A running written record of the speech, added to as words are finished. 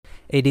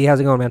Hey D, how's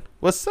it going, man?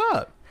 What's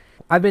up?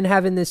 I've been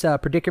having this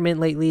predicament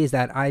lately is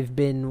that I've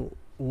been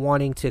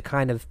wanting to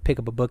kind of pick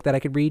up a book that I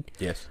could read.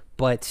 Yes.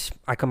 But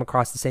I come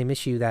across the same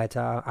issue that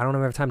I don't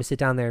have time to sit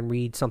down there and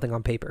read something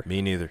on paper.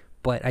 Me neither.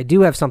 But I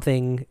do have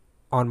something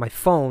on my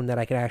phone that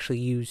I could actually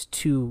use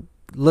to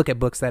look at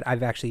books that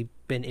I've actually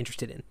been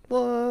interested in.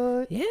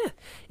 What? Yeah.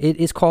 It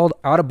is called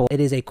Audible.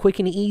 It is a quick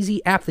and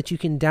easy app that you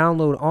can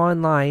download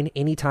online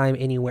anytime,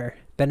 anywhere.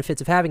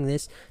 Benefits of having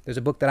this, there's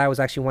a book that I was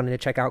actually wanting to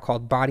check out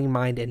called Body,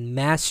 Mind, and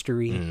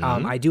Mastery.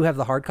 Mm-hmm. I do have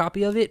the hard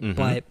copy of it,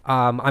 but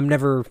I'm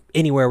never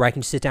anywhere where I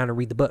can sit down and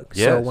read the book.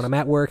 Yes. So when I'm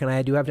at work and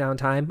I do have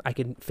downtime, I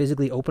can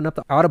physically open up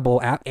the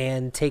Audible app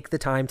and take the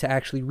time to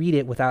actually read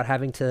it without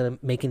having to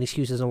make any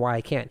excuses on why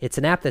I can't. It's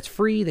an app that's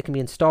free that can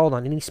be installed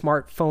on any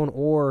smartphone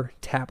or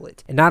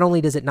tablet. And not only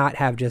does it not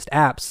have just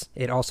apps,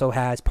 it also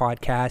has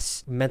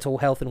podcasts, mental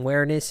health and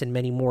awareness, and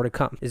many more to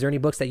come. Is there any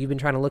books that you've been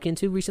trying to look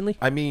into recently?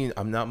 I mean,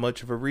 I'm not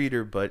much of a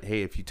reader, but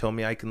hey, if you tell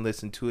me I can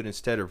listen to it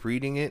instead of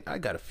reading it, I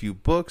got a few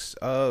books.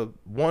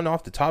 One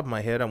off the top of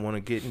my head, I want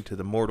to get into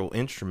the Mortal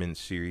Instruments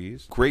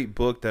series. Great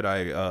book that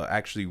I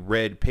actually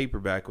read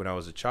paperback when I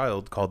was a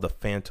child called The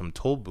Phantom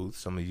Tollbooth.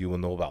 Some of you will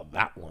know about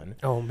that one.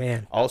 Oh,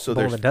 man. Also,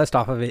 blowing there's the dust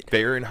off of it.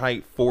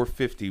 Fahrenheit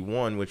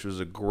 451, which was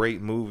a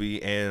great movie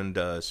and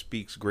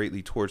speaks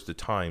greatly towards the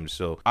times.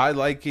 So I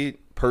like it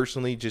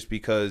personally just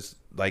because,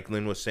 like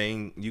Lynn was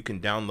saying, you can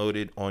download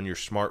it on your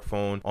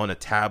smartphone, on a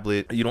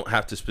tablet. You don't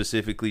have to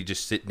specifically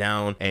just sit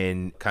down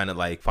and kind of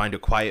like find a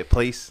quiet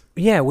place.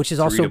 Yeah, which is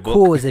to also read a book.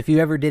 cool is if you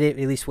ever did it,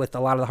 at least with a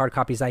lot of the hard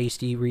copies I used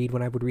to read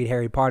when I would read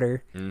Harry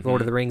Potter,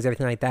 Lord of the Rings,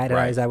 everything like that,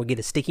 Right. is I would get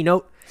a sticky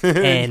note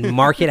and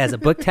mark it as a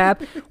book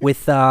tab.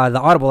 With the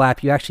Audible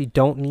app, you actually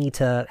don't need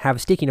to have a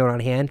sticky note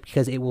on hand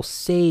because it will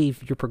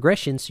save your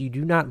progression so you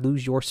do not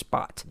lose your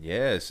spot.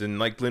 Yes, and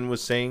like Lynn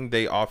was saying,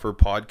 they offer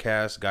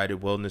podcasts, guided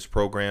wellness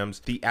programs,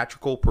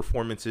 theatrical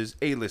performances,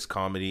 A-list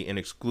comedy, and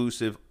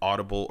exclusive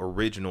Audible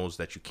originals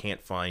that you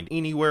can't find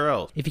anywhere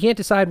else. If you can't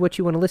decide what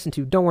you want to listen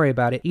to, don't worry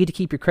about it. You get to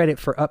keep your credit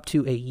for up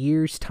to a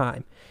year's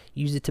time.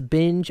 Use it to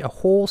binge a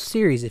whole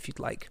series if you'd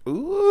like.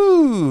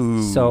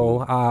 Ooh.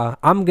 So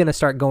I'm going to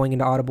start going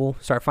into Audible,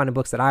 start finding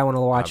books that I want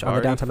to watch on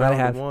the downtime that I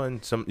have. You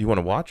want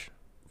to watch?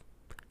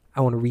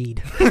 I want to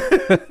read.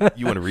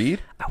 You want to read?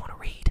 I want to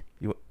read.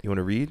 You want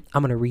to read?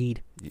 I'm going to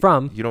read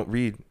from... You don't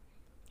read.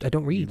 I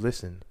don't read. You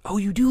listen. Oh,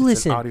 you do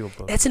listen. It's an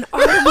audiobook. That's an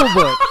audible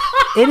book.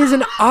 It is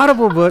an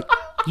audible book.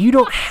 You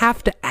don't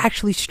have to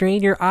actually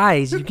strain your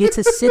eyes. You get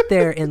to sit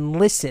there and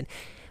listen.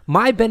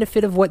 My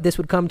benefit of what this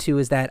would come to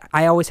is that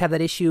I always have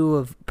that issue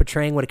of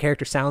portraying what a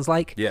character sounds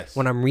like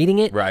when I'm reading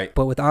it. Right.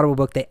 But with Audible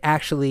book, they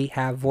actually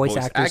have voice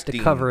actors acting,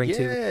 to cover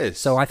into. yes.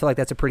 So I feel like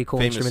that's a pretty cool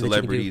Famous instrument that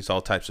you can do. celebrities,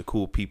 all types of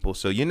cool people.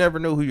 So you never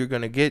know who you're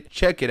going to get.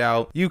 Check it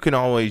out. You can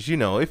always,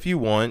 if you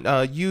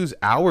want, use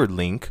our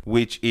link,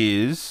 which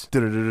is,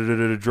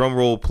 drum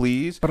roll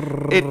please.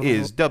 It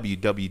is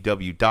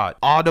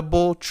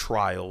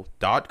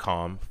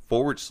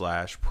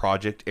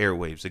www.audibletrial.com/Project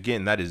Airwaves.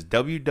 Again, that is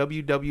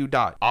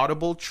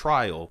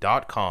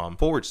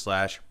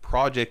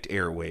www.audibletrial.com/Project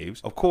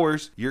Airwaves. Of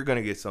course, you're going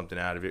to get something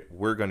out of it.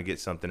 We're going to get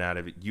something out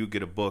of it. You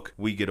get a book.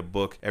 We get a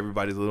book.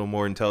 Everybody's a little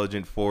more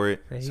intelligent for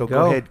it. So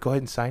go ahead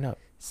and sign up.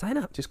 Sign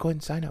up. Just go ahead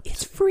and sign up.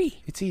 It's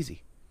free. It's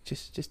easy.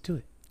 Just do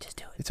it. Just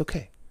do it. It's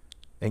okay.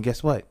 And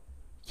guess what?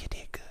 You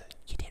did good.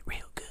 You did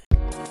real good.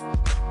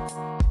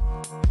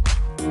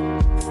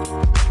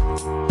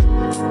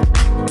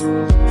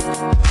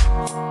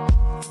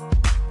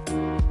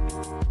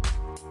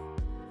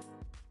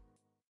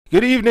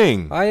 Good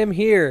evening. I am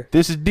here.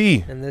 This is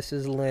D. And this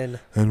is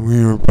Lynn. And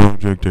we are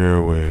Project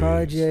Airwaves.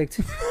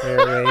 Project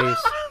Airwaves.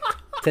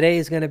 Today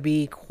is going to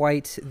be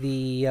quite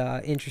the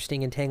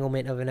interesting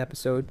entanglement of an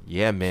episode.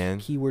 Yeah, man.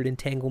 Keyword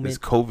entanglement. This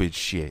COVID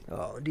shit.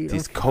 Oh, dude.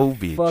 This I'm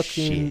COVID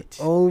fucking shit.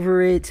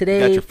 over it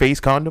today. You got your face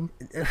condom?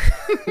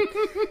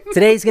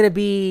 Today's going to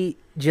be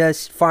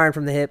just firing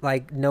from the hip,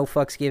 like no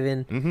fucks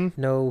given,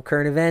 no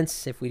current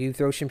events. If we do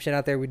throw some shit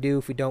out there, we do.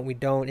 If we don't, we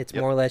don't. It's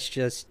more or less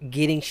just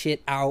getting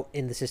shit out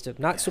in the system.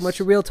 Not so much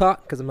a real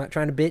talk, because I'm not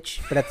trying to bitch,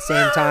 but at the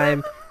same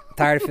time, I'm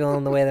tired of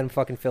feeling the way that I'm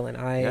fucking feeling.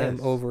 I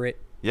am over it.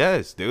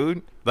 Yes,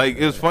 dude. Like,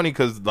 it was funny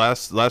because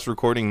last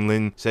recording,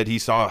 Lynn said he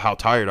saw how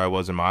tired I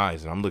was in my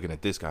eyes, and I'm looking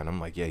at this guy, and I'm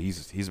like, yeah,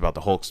 he's about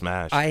to Hulk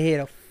smash. I hit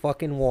a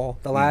fucking wall.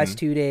 The last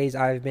 2 days,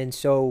 I've been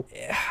so...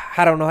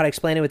 I don't know how to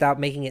explain it without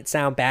making it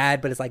sound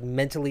bad, but it's like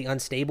mentally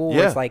unstable.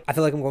 Yeah. It's like, I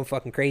feel like I'm going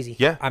fucking crazy.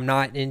 Yeah. I'm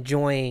not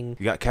enjoying...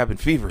 You got cabin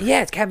fever.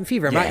 Yeah, it's cabin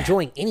fever. I'm not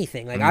enjoying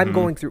anything. Like, I'm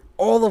going through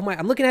all of my...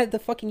 I'm looking at the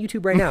fucking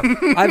YouTube right now.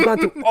 I've gone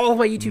through all of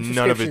my YouTube subscriptions.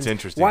 None of it's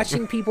interesting.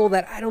 Watching people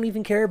that I don't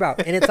even care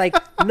about. And it's like,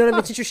 none of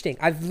it's interesting.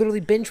 I've literally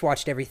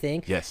binge-watched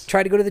everything. Yes.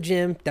 Tried to go to the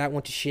gym. That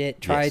went to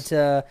shit. Tried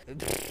to...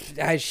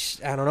 I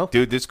don't know.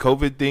 Dude, this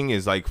COVID thing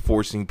is like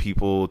forcing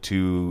people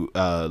to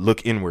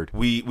look inward.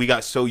 We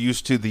got so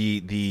used to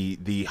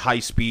the high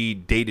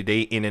speed day to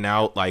day in and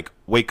out, like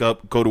wake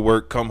up, go to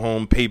work, come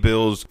home, pay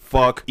bills,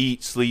 fuck,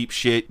 eat, sleep,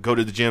 shit, go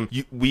to the gym.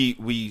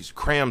 We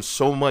cram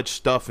so much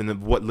stuff in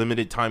what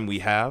limited time we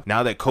have.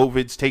 Now that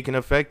COVID's taken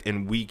effect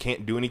and we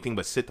can't do anything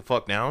but sit the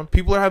fuck down,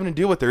 people are having to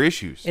deal with their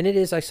issues. And it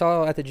is, I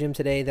saw at the gym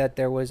today that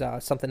there was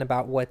something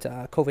about what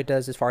COVID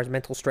does as far as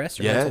mental stress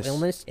or mental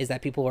illness, is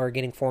that people are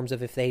getting forms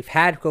of, if they've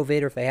had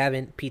COVID or if they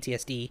haven't,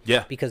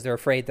 PTSD, because they're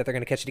afraid that they're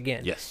going to catch it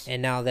again.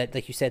 And now that,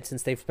 like you said,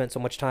 since they've spent so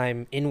much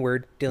time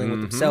inward dealing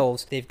with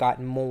themselves, they've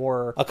gotten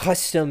more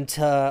accustomed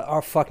to,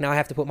 oh fuck, now I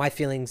have to put my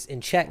feelings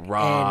in check.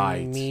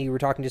 And we were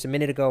talking just a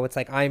minute ago, it's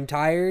like, I'm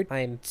tired.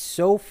 I'm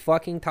so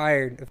fucking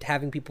tired of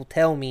having people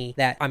tell me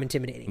that I'm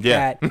intimidating.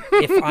 That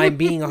if I'm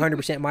being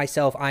 100%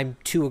 myself, I'm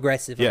too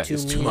aggressive, I'm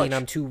too mean,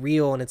 I'm too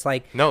real. And it's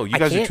like, no, you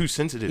guys are too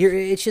sensitive.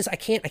 It's just, I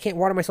can't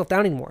water myself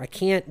down anymore. I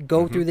can't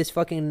go through this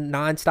fucking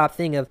nonstop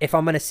thing of, if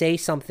I'm going to say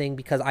something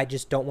because I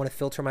just don't want to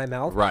filter my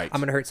mouth, I'm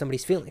going to hurt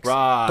somebody's feelings.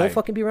 Don't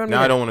fucking be around me.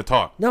 Now I don't want to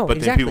talk. No, but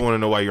then people want to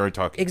know why you aren't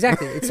talking.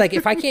 Exactly. It's like,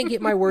 if I can't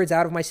get my words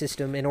out of my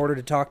system in order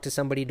to talk to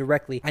somebody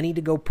directly, I need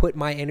to go put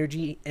my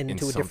energy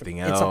into a different,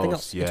 into something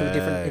else, into a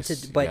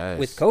different, but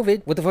with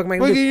COVID, what the fuck am I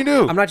going to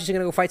do? I'm not just going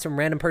to go fight some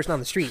random person on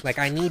the street. Like,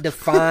 I need to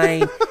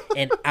find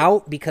an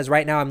out, because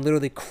right now I'm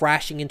literally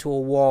crashing into a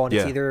wall, and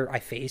it's either I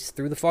face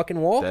through the fucking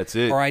wall, that's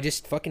it, or I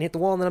just fucking hit the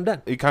wall and then I'm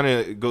done. It kind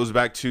of goes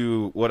back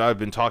to what I've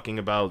been talking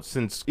about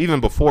since even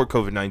before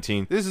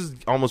COVID-19. This has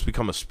almost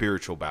become a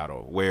spiritual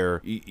battle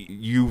where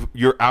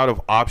you're out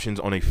of options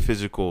on a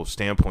physical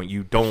standpoint.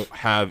 You don't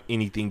have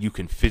anything you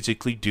can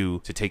physically do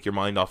to take your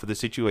mind off of the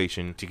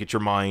situation, to get your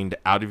mind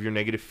out of your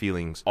negative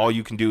feelings. All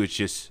you can do is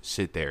just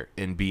sit there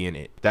and be in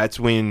it. That's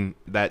when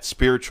that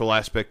spiritual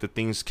aspect of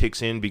things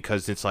kicks in,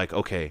 because it's like,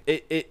 okay,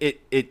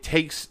 it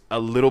takes a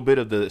little bit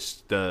of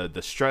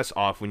the stress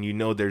off when you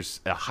know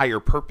there's a higher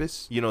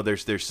purpose. You know,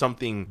 there's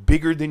something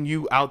bigger than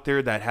you out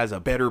there that has a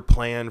better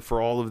plan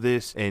for all of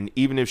this. And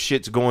even if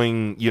shit's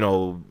going, you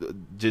know,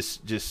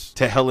 just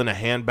to hell in a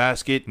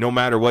handbasket, no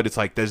matter what, it's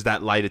like there's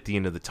that light at the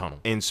end of the tunnel.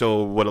 And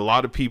so what a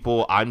lot of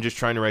people, I'm just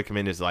trying to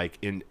recommend, is like,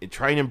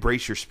 try and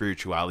embrace your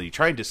spirituality.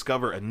 Try and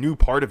discover a new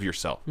part of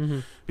yourself.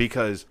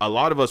 Because a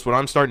lot of us, what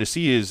I'm starting to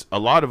see is a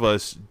lot of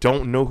us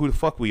don't know who the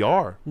fuck we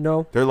are.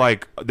 No. They're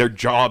like, their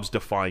jobs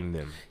define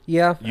them.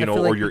 Yeah. You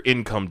know, or your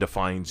income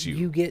defines you.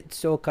 You get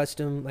so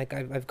accustomed, like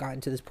I've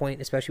gotten to this point,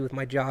 especially with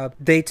my job.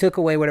 They took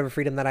away whatever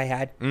freedom that I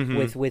had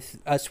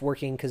with us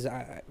working, because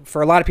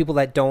for a lot of people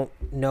that don't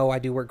know, I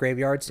do work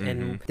graveyards,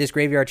 and this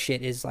graveyard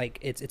shit is like,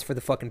 it's for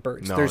the fucking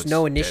birds. There's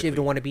no initiative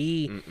to want to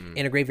be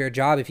in a graveyard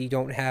job if you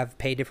don't have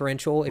pay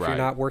differential, if you're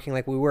not working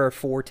like we were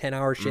 4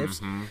 10-hour shifts.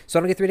 So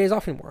I don't get 3 days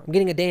off anymore. I'm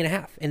getting a day and a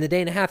half, and the day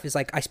and a half is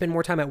like, I spend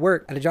more time at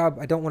work at a job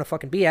I don't want to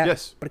fucking be at,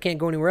 but I can't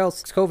go anywhere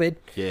else. It's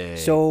COVID.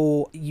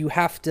 So you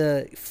have to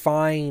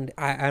find,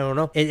 I don't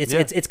know,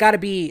 it's got to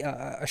be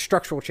a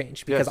structural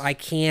change, because I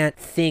can't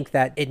think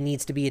that it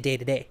needs to be a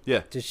day-to-day.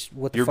 Just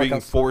what the you're fuck being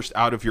else? Forced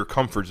out of your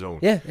comfort zone.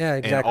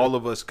 Exactly. And all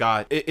of us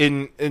got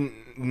in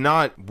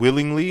not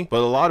willingly,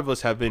 but a lot of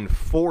us have been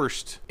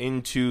forced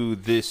into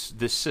this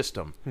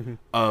system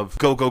of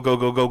go.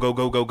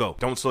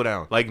 Don't slow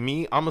down. Like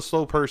me, I'm a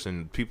slow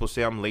person. People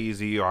say I'm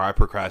lazy or I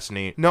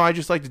procrastinate. No, I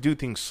just like to do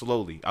things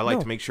slowly. I like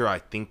to make sure I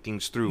think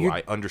things through.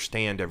 I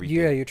understand everything.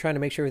 You're trying to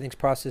make sure everything's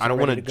processed. I don't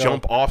want to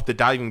jump off the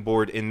diving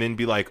board and then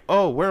be like,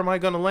 oh, where am I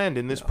going to land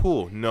in this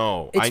pool?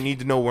 No, I need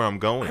to know where I'm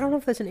going. I don't know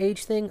if that's an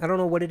age thing. I don't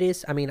know what it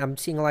is. I mean, I'm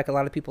seeing like a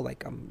lot of people,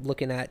 like I'm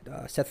looking at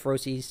Seth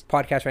Ferosi's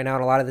podcast right now,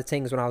 and a lot of the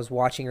things when I was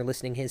watching or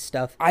listening his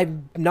stuff,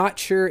 I'm not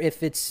sure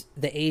if it's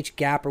the age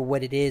gap or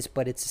what it is,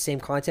 but it's the same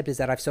concept, is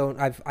that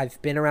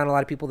I've been around a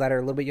lot of people that are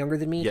a little bit younger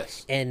than me,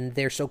 and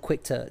they're so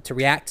quick to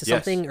react to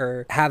something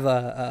or have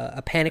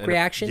a panic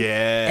reaction,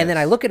 and then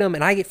I look at them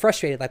and I get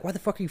frustrated, like, why the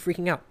fuck are you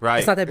freaking out?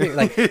 It's not that big.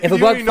 Like, if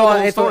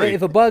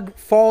a bug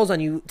falls on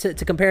you, to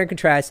compare and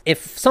contrast,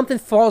 if something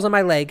falls on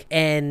my leg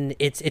and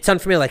it's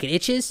unfamiliar, like it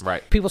itches,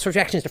 people's first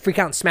reaction is to freak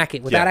out and smack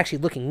it without actually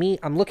looking. Me,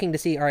 I'm looking to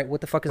see, all right,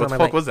 what the fuck is on my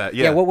leg? What was that?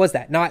 What was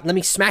that? Not let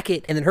me smack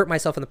it and then hurt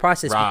myself in the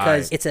process,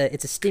 because it's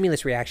a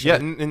stimulus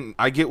reaction. And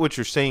I get what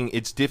you're saying.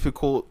 It's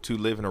difficult to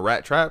live in a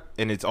rat trap,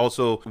 and it's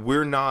also,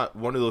 we're not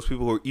one of those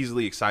people who are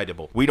easily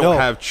excitable. We don't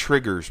have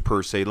triggers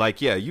per se.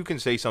 Like, you can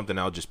say something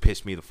that'll just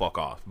piss me the fuck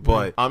off,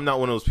 but I'm not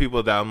one of those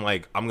people that I'm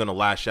like, I'm gonna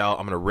lash out,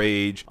 I'm gonna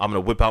rage, I'm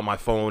gonna whip out my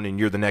phone and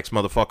you're the next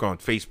motherfucker on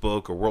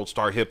Facebook or World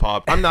Star Hip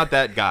Hop. I'm not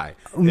that guy.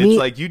 It's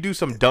like, you do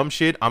some dumb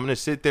shit, I'm gonna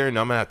sit there and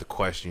I'm gonna have to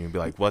question you and be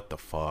like, what the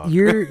fuck?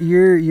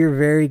 You're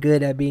very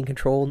good at being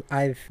controlled.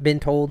 I've been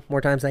told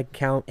more times I can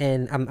count,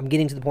 and I'm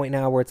getting to the point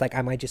now where it's like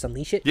I might just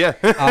unleash it.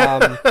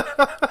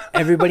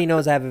 Everybody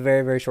knows I have a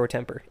very, very short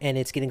temper, and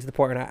it's getting to the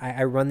point where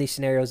I run these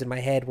scenarios in my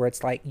head where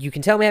it's like, you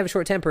can tell me I have a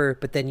short temper,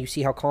 but then you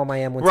see how calm I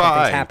am when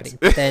something's happening.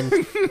 But then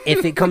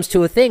if it comes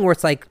to a thing where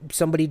it's like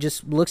somebody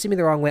just looks at me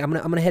the wrong way, I'm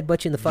gonna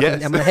headbutt you in the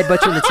fucking I'm gonna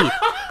headbutt you in the teeth.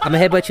 I'm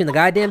gonna headbutt you in the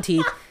goddamn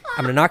teeth.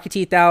 I'm gonna knock your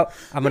teeth out.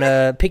 I'm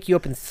gonna pick you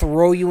up and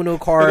throw you into a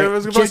car. And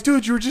everyone's like,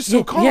 dude, you were just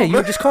so calm. Yeah, you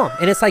were just calm.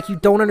 And it's like you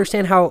don't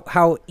understand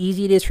how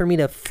easy it is for me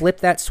to flip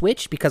that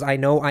switch because I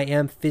know I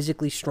am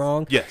physically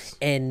strong. Yes.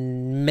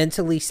 And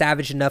mentally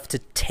savage enough to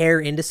tear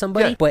into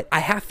somebody. Yeah. But I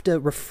have to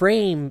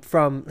refrain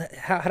from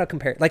how to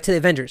compare it. Like to the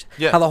Avengers.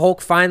 Yeah. How the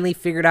Hulk finally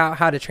figured out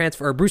how to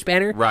transfer, or Bruce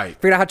Banner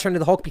figured out how to turn to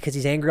the Hulk because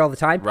he's angry all the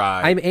time.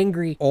 Right. I'm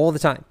angry all the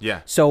time.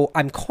 Yeah. So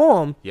I'm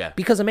calm Yeah.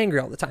 because I'm angry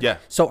all the time. Yeah.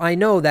 So I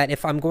know that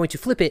if I'm going to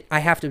flip it, I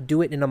have to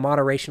do it in a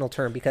moderational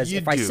term because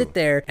if I sit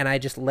there and I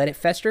just let it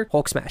fester,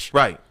 Hulk smash.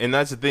 Right. And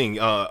that's the thing.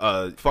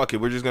 Fuck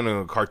it. We're just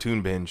gonna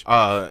cartoon binge.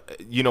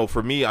 You know,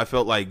 for me, I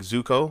felt like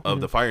Zuko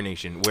of the Fire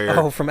Nation,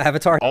 where from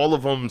Avatar. all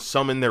of them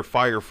summon their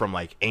fire from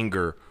like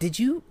anger. Did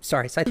you?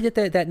 Sorry, so I think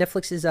that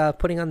Netflix is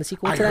putting on the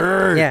sequel to that.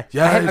 Heard. Yeah.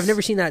 Yes. I've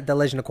never seen that the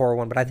Legend of Korra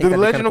one, but I think The that'd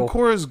be Legend kinda of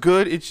cool. Korra is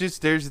good. It's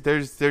just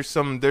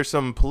there's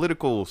some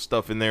political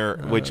stuff in there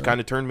which kind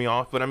of turned me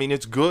off. But I mean,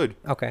 it's good.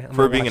 Okay.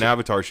 For being an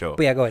Avatar show.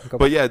 But yeah, go ahead.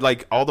 But yeah,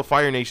 like all the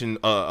Fire Nation,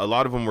 a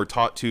lot of them were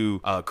taught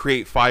to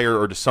create fire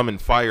or to summon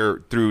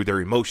fire through their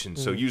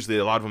emotions. So usually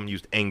a lot of them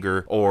used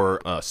anger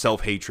or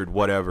self-hatred,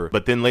 whatever.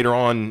 But then later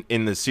on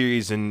in the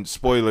series, and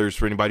spoilers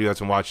for anybody who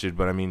hasn't watched it,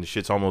 but I mean, the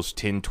shit's almost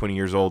 10, 20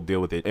 years old,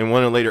 deal with it. In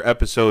one of the later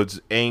episodes,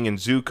 Aang and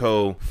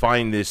Zuko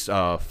find this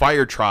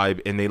fire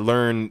tribe, and they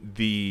learn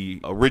the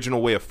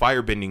original way of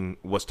firebending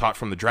was taught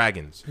from the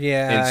dragons.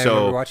 Yeah, and I so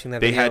remember watching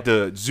that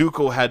video.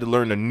 Zuko had to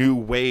learn a new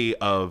way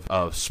of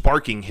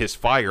sparking his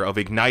fire, of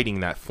igniting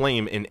that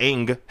flame, and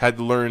Aang had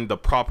to learn the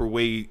proper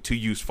way to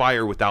use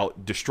fire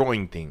without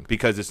destroying things,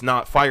 because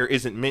fire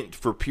isn't meant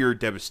for pure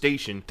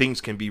devastation.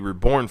 Things can be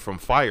reborn from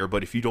fire,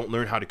 but if you don't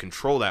learn how to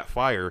control that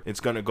fire, it's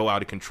gonna go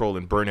out of control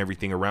and burn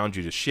everything around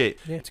you to shit.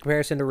 Yeah, it's a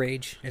comparison to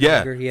rage. And Yeah,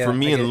 anger. Yeah, for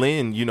me and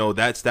Lynn, you know,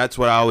 that's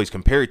what I always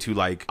compare it to.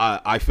 Like,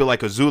 I feel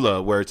like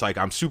Azula, where it's like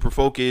I'm super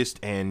focused,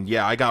 and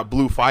yeah, I got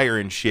blue fire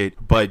and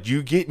shit, but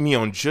you get me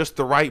on just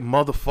the right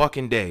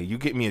motherfucking day. You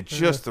get me at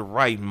just the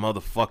right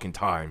motherfucking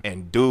time,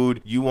 and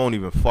dude, you won't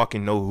even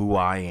fucking know who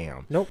I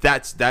am. Nope.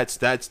 That's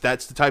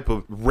the type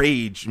of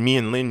rage me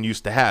and Lynn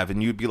used to have,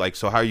 and you'd be like,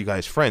 so how are you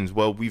guys friends?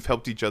 Well, we've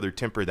helped each other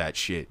temper that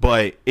shit,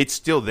 but it's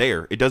still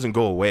there. It doesn't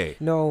go away.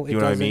 No, you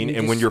know what I mean?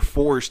 And when you're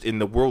forced in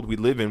the world we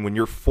live in, when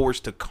you're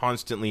forced to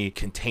constantly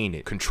contain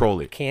it, control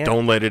it,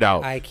 don't let it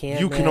out. I can't.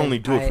 You can only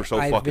do it for so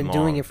fucking long. I've been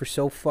doing it for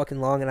so fucking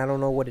long, and I don't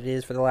know what it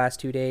is for the last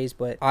 2 days,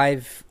 but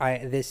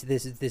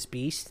this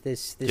beast,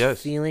 this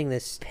feeling,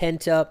 this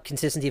pent up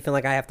consistency of feeling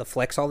like I have to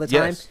flex all the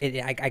time.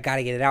 I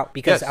gotta get it out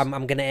because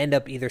I'm gonna end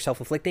up either self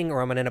inflicting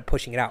or I'm gonna end up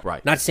pushing it out.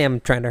 Right. Not to say I'm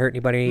trying to hurt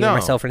anybody,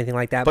 myself, or anything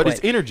like that. But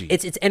it's energy.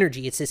 It's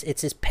energy. It's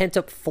this pent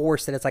up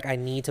force that it's like I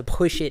need to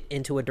push it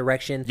into a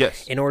direction.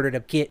 In order to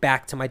get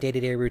back to my day to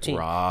day routine.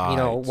 Right. You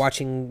know,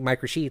 watching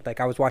Mike Rashid, like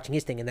I was watching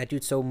his thing, and that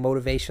dude's so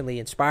motivationally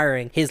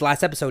inspiring. His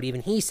last episode,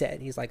 even he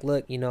said, he's like,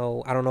 look, you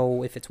know, I don't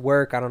know if it's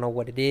work, I don't know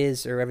what it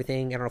is or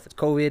everything. I don't know if it's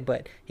COVID,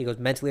 but he goes,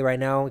 mentally right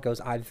now, he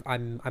goes,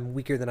 I'm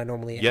weaker than I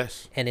normally am.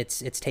 And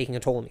it's taking a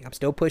toll on me. I'm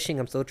still pushing,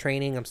 I'm still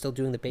training, I'm still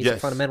doing the basic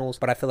fundamentals,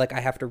 but I feel like I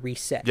have to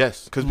reset.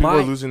 Because people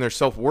are losing their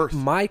self-worth.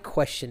 My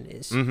question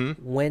is,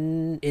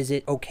 when is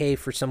it okay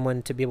for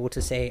someone to be able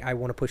to say, I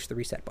want to push the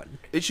reset button?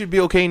 It should be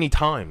okay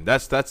anytime.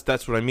 That's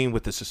what I mean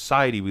with the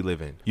society we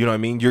live in. You know what I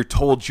mean? You're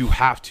told you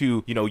have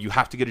to, you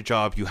have to get a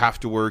job, you have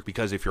to work,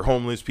 because if you're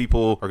homeless,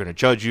 people are going to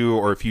judge you,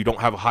 or if you don't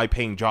have a high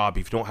paying job,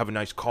 if you don't have a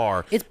nice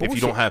car, it's bullshit.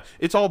 If you don't have,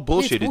 it's all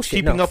bullshit. It's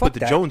keeping up with the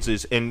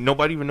Joneses, and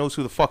nobody even knows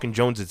who the fucking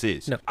Joneses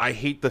is. I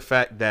hate the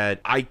fact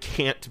that I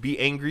can't be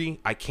angry,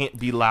 I can't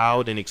be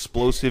loud and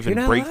explosive and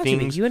break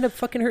things. You end up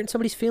fucking hurting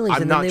somebody's feelings.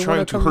 I'm and not then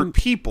trying to hurt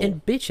people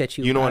and bitch at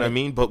you. You know what I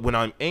mean? But when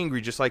I'm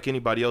angry, just like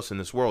anybody else in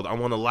this world, I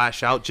want to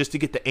lash out just to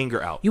get the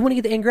anger out. You want to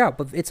get the anger out,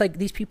 but it's like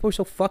these people are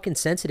so fucking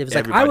sensitive. It's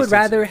like I would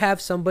rather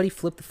have somebody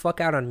flip the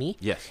fuck out on me.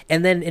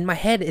 And then in my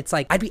head, it's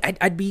like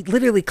I'd be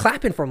literally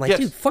clapping for him, like,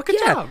 dude, fuck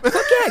yeah,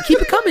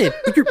 keep it coming.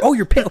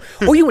 You're pale.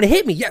 Oh, you want to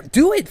hit me? Yeah,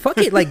 do it. Fuck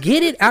it. Like,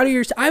 get it out of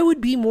your. I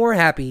would be more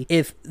happy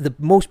if the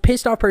most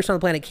pissed off person on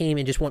the planet came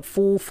and just went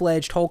full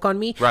fledged Hulk on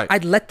me.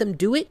 I'd let them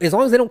do it as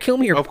long as they don't kill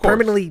me or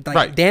permanently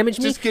damage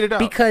me. Just get it out.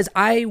 Because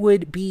I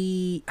would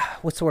be,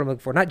 what's the word I'm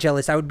looking for? Not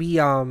jealous. I would be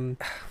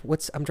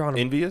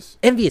envious.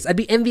 I'd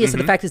be envious of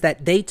the fact is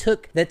that they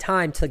took the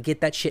time to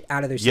get that shit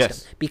out of their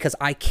system because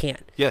I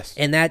can't.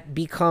 And that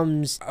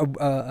becomes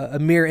a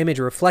mirror image,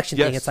 a reflection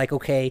thing. It's like,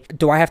 okay,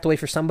 do I have to wait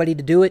for somebody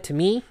to do it to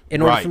me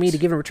in order for me to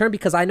give in return?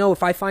 Because I know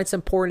if I find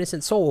some poor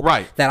innocent soul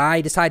that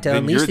I decide to then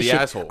unleash the shit,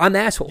 asshole. I'm the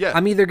asshole.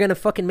 I'm either gonna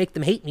fucking make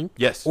them hate me,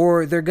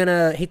 or they're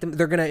gonna hate them.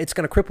 It's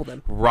gonna cripple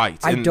them.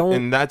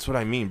 And that's what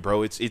I mean,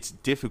 bro. It's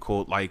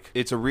difficult. Like,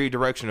 it's a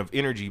redirection of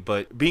energy.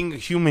 But being a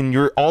human,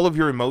 all of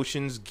your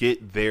emotions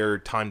get their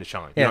time to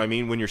shine. You know what I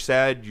mean? When you're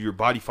sad, your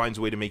body finds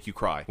a way to make you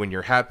cry. When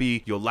you're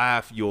happy, you'll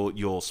laugh,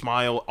 you'll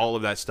smile, all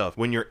of that stuff.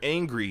 When you're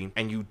angry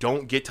and you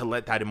don't get to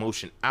let that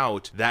emotion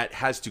out, that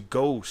has to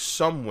go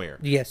somewhere.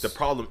 The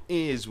problem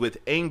is with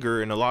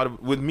anger, and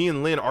with me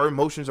and Lynn, our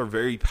emotions are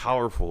very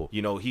powerful.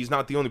 You know, he's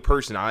not the only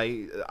person.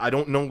 I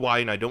don't know why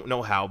and I don't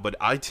know how, but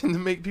I tend to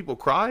make people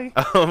cry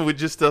with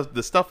just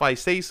the stuff stuff I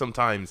say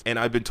sometimes, and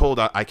I've been told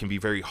I can be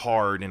very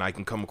hard and I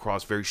can come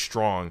across very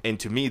strong, and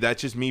to me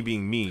that's just me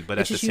being me. But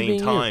it's at the same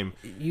time,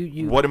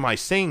 what am I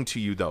saying to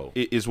you though?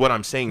 Is what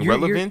I'm saying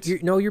relevant?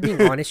 No, you're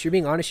being honest. You're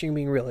being honest. You're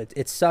being real.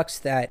 It sucks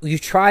that you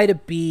try to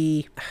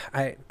be.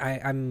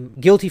 I'm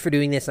guilty for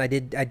doing this, and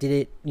I did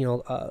it,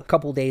 a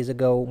couple days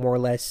ago, more or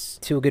less,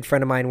 to a good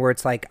friend of mine, where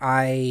it's like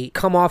I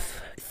come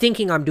off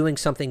thinking I'm doing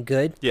something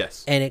good.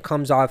 Yes. And it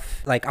comes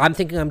off like I'm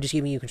thinking I'm just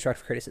giving you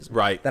constructive criticism.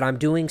 Right. That I'm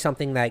doing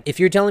something that if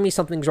you're telling me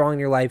something's wrong in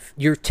your life,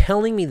 you're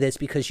telling me this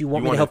because you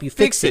want me to help you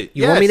fix it.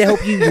 You want me to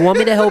help you. You want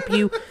me to help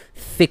you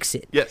fix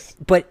it. Yes.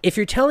 But if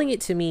you're telling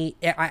it to me,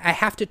 I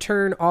have to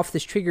turn off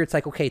this trigger. It's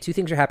like, okay, two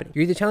things are happening.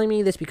 You're either telling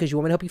me this because you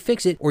want me to help you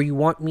fix it, or you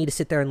want me to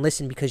sit there and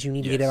listen because you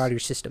need to get it out of your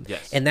system.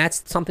 Yes. And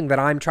that's something that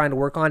I'm trying to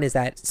work on, is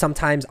that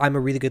sometimes I'm a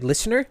really good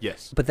listener.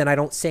 Yes. But then I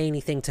don't say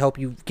anything to help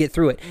you get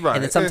through it. Right.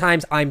 And then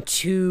sometimes I'm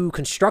too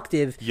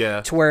constructive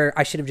to where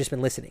I should have just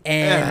been listening.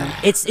 And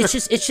it's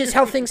just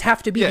how things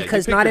have to be,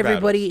 because not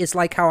everybody is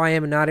like how I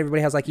am, and not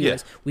everybody has like you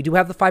is. We do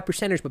have the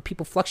 5%ers, but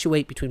people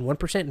fluctuate between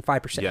 1% and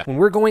 5%. Yeah. When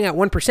we're going at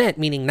 1%,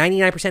 meaning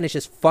 99% is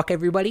just fuck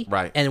everybody.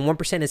 Right. And then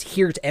 1% is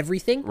here's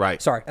everything.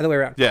 Right. Sorry, other way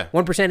around. Yeah.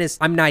 1% is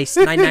I'm nice.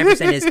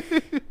 99% is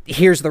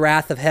here's the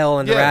wrath of hell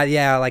and the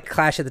wrath, like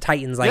Clash of the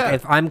Titans. Like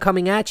if I'm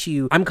coming at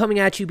you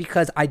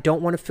because I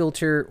don't want to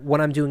filter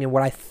what I'm doing, and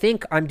what I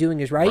think I'm doing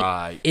is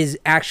right. Is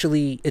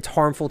actually, it's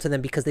harmful to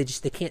them because they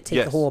can't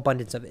take the whole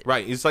abundance of it.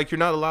 Right. It's like you're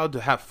not allowed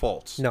to have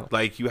faults. No.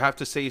 Like you have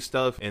to say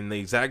stuff in the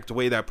exact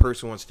way that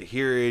person wants to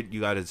hear it.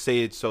 You got to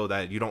say it so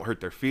that you don't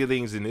hurt their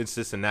feelings, and it's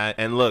this and that.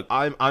 And look,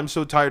 I'm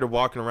so tired of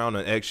walking around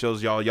on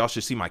eggshells, y'all. Y'all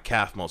should see my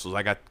calf muscles.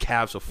 I got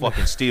calves of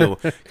fucking steel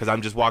because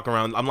I'm just walking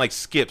around. I'm like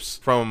Skips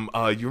from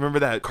you remember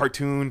that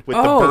cartoon with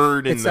the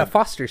bird and it's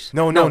Foster's.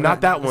 No,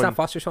 not that one. It's not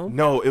Foster's Home.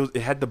 No, it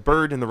had the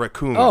bird and the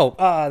raccoon.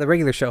 The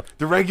regular show.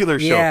 The regular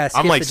show. Yeah,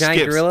 I'm like the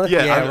giant Skips. gorilla.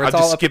 I'm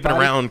just skipping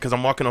around because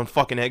I'm walking on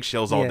fucking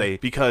eggshells all day,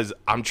 because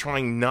I'm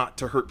trying not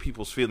to hurt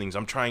people's feelings.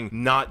 I'm trying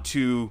not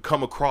to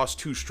come across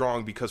too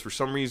strong, because for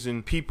some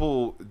reason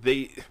people,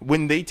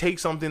 when they take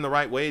something the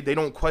right way, they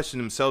don't question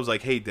themselves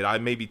like, hey, did I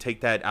maybe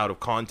take that out of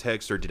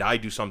context, or did I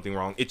do something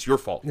wrong? It's your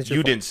fault.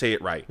 You didn't say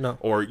it right. No.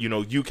 Or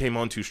you came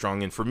on too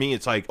strong. And for me,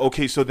 it's like,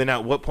 okay, so then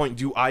at what point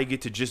do I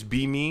get to just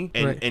be me?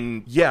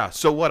 And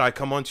so what? I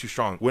come on too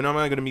strong. When am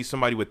I going to meet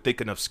somebody with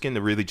thick enough skin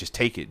to really just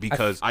take it?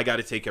 Because I got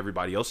to take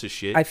everybody else's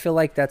shit. I feel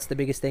like that's the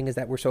biggest thing, is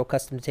that we're so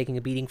accustomed to taking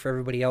a beating for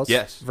everybody else.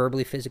 Yes.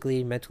 Verbally,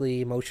 physically,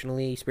 mentally,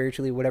 emotionally,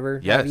 spiritually, whatever.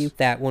 Yes. Have you,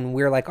 that when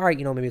we're like, all right,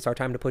 maybe it's our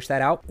time to push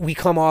that out, we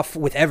come off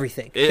with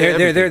everything.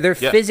 They're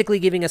physically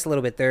giving us a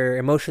little bit. They're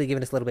emotionally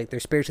giving us a little bit. They're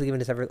spiritually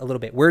giving us a little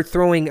bit. We're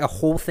throwing a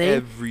whole thing.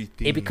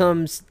 Everything. It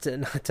becomes,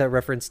 not to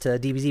reference to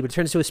DBZ, but it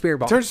turns into a spirit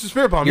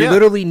bomb. You're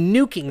literally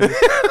nuking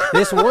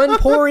this one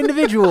poor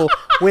individual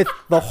with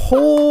the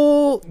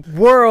whole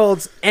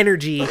world's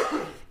energy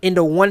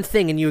into one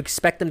thing, and you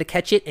expect them to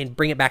catch it and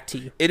bring it back to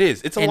you.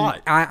 It's a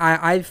lot.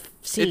 I've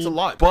seen, it's a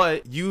lot,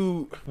 but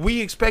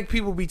we expect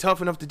people to be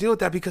tough enough to deal with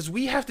that, because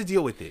we have to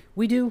deal with it.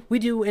 We do,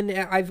 and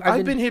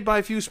I've been hit by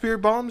a few spirit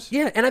bombs.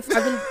 Yeah, and I've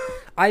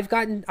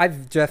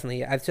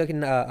taken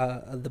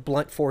the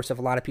blunt force of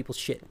a lot of people's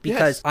shit,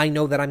 because I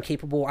know that I'm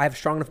capable. I have a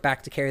strong enough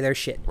back to carry their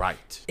shit.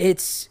 Right.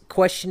 It's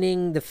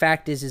questioning the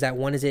fact is that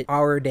one, is it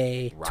our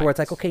day, to where it's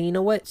like, okay, you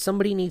know what,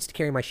 somebody needs to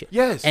carry my shit.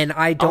 Yes. And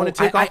I don't want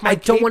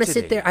to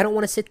sit there. I don't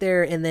want to sit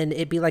there and then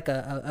it be like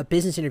a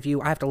business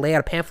interview. I have to lay out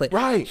a pamphlet.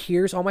 Right.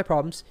 Here's all my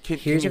problems.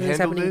 Here's everything that's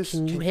happening. This?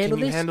 Can you handle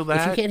this? That?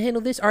 If you can't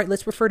handle this, all right,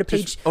 let's refer to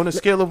page. On a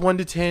scale of 1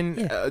 to 10,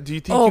 do you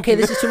think? Oh, okay,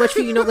 this is too much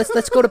for you.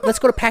 Let's go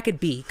to packet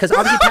B, because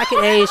obviously packet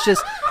A is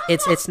just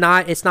it's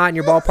not in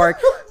your ballpark.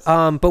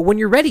 But when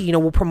you're ready,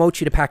 we'll promote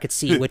you to packet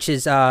C, which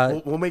is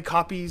we'll make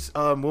copies.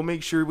 We'll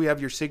make sure we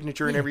have your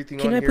signature and everything.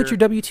 Can I put your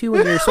W-2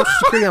 and your Social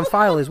Security on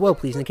file as well,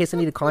 please, in case I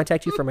need to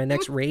contact you for my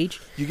next rage?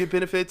 You get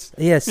benefits.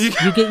 Yes, you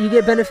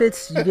get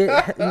benefits. You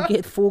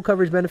get full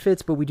coverage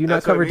benefits, but we do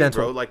not cover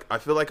dental. Bro. Like, I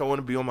feel like I want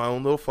to be on my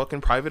own little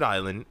fucking private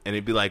island, and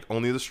it'd be like,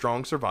 only the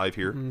strong survive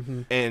here.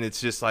 Mm-hmm. And it's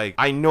just like,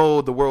 I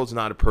know the world's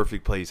not a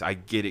perfect place. I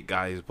get it,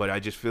 guys, but I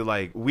just feel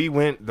like we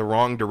went the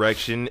wrong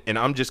direction, and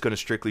I'm just gonna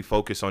strictly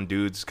focus on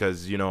dudes,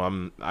 because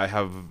I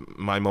have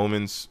my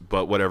moments,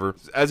 but whatever.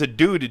 As a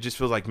dude, it just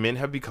feels like men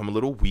have become a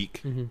little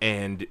weak,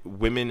 and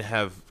women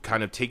have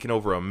kind of taken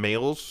over a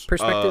male's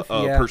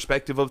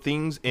perspective of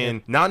things,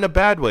 and not in a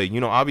bad way.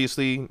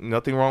 Obviously,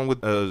 nothing wrong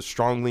with a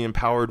strongly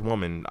empowered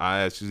woman.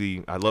 I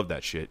love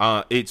that shit.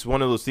 It's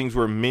one of those things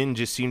where men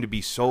just seem to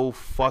be so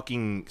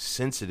fucking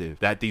sensitive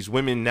that these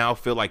women now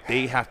feel like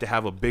they have to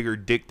have a bigger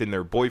dick than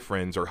their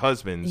boyfriends or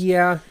husbands.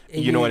 Yeah.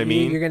 You know what I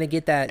mean? You're going to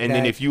get that. And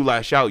then if you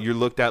lash out, you're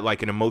looked at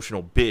like an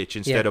emotional bitch,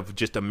 instead instead of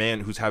just a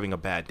man who's having a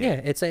bad day.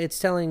 Yeah, it's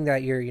telling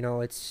that you're,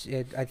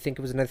 I think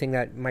it was another thing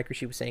that Mike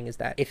Rashid was saying is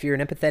that if you're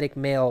an empathetic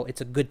male,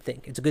 it's a good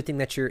thing. It's a good thing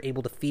that you're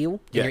able to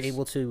feel. Yes. You're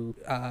able to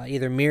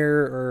either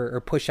mirror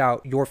or push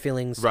out your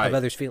feelings of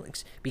others'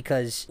 feelings.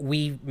 Because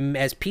we,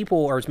 as people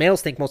or as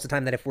males, think most of the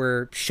time that if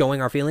we're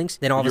showing our feelings,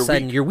 then all of a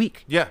sudden you're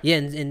weak. Yeah. Yeah,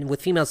 and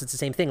with females, it's the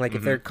same thing. Like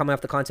if they're coming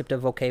off the concept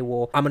of, okay,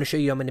 well, I'm going to show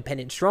you I'm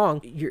independent and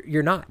strong,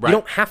 you're not. Right. You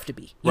don't have to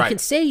be. You can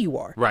say you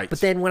are. Right.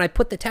 But then when I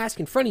put the task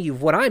in front of you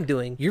of what I'm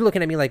doing, you're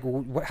looking at me like,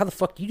 well, how the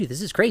fuck do you do this?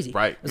 This is crazy.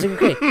 Right. I was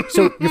like, okay,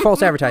 so you're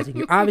false advertising.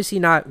 You're obviously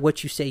not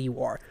what you say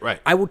you are. Right.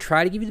 I will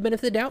try to give you the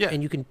benefit of the doubt,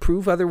 and you can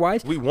prove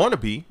otherwise. We want to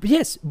be. But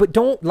yes, but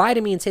don't lie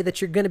to me and say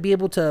that you're going to be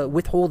able to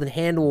withhold and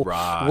handle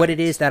what it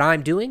is that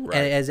I'm doing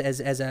as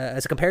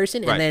a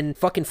comparison, and then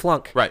fucking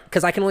flunk. Right.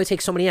 Because I can only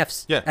take so many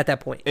Fs at that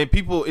point. And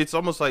people, it's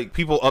almost like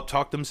people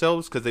uptalk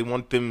themselves because they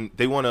want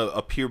to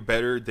appear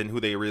better than who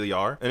they really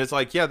are. And it's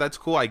like, yeah, that's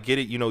cool. I get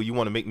it. You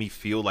want to make me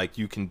feel like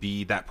you can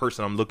be that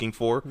person I'm looking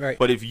for. Right.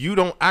 But if you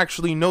don't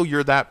actually know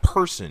you're that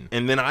person,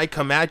 and then I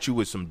come at you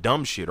with some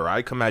dumb shit, or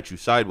I come at you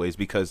sideways,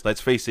 because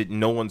let's face it,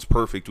 no one's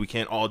perfect. We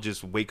can't all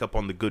just wake up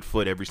on the good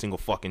foot every single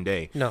fucking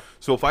day. No.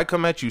 So if I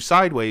come at you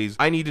sideways,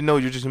 I need to know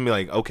you're just gonna be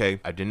like, okay,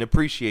 I didn't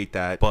appreciate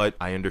that, but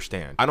I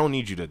understand. I don't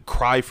need you to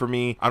cry for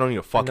me. I don't need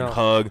a fucking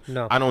hug.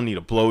 No. I don't need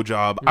a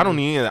blowjob. I don't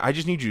need any of that. I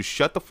just need you to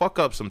shut the fuck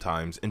up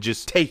sometimes and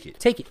just take it.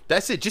 Take it.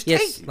 That's it. Just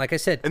take it. Like I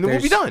said, and then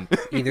we'll be done.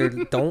 Either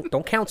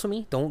don't counsel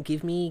me, don't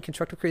give me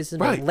constructive criticism,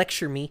 don't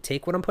lecture me.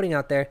 Take what I'm putting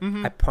out there.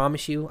 I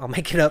promise you, I'll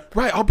make it up.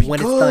 Right, I'll be when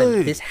good. It's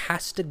done. This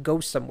has to go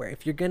somewhere.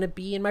 If you're gonna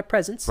be in my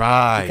presence,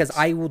 because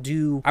I will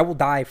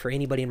die for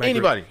anybody in my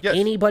group. Yes.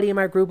 Anybody in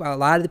my group. A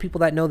lot of the people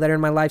that know that are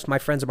in my life, my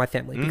friends or my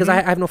family, because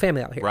I have no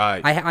family out here.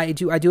 Right. I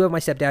do have my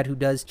stepdad who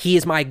does. He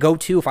is my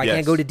go-to if I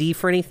can't go to D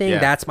for anything.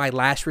 That's my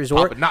last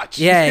resort. Pop a notch.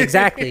 Yeah,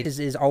 exactly.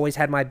 Is always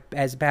had my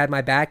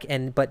back,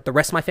 but the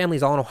rest of my family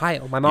is all in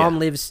Ohio. My mom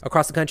lives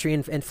across the country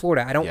in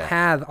Florida. I don't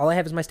have, all I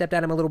have is my stepdad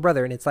and my little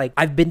brother, and it's like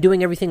I've been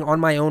doing everything on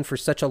my own for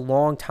such a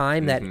long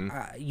time that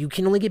you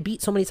can only get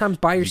beat so many times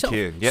by yourself.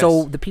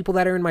 So the people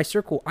that are in my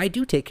circle, I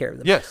do take care of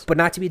them. Yes. But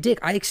not to be a dick,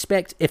 I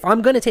expect if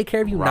I'm going to take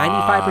care of you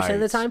 95% of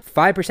the time,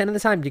 5% of the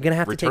time, you're going to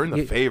have return to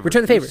the favor.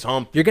 Return the favor.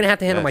 You're going to have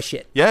to handle my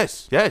shit.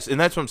 Yes. And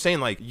that's what I'm saying.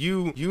 Like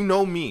you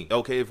know me.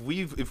 Okay, if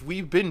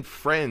we've been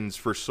friends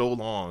for so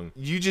long,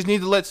 you just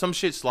need to let some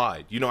shit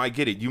slide. I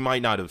get it. You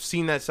might not have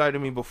seen that side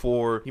of me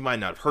before. You might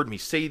not have heard me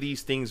say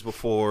these things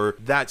before.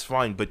 That's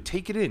fine. But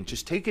take it in.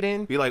 Just take it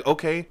in. Be like,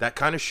 okay, that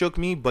kind of shook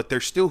me, but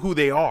they're still who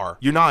they are.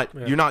 You're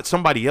not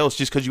somebody else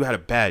just because you had a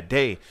bad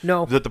day.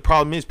 No. The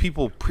problem is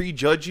people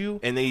prejudge you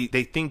and they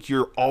think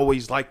you're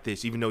always like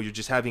this, even though you're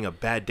just having a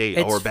bad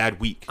day or a bad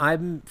week.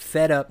 I'm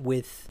fed up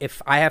with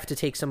if I have to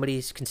take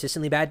somebody's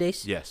consistently bad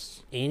days.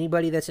 Yes.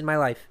 Anybody that's in my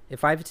life,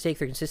 if I have to take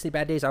their consistently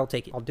bad days, I'll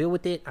take it. I'll deal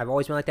with it. I've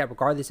always been like that,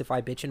 regardless if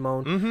I bitch and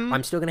moan.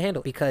 I'm still gonna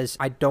handle it because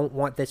I don't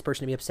want this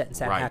person to be upset and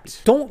sad and happy.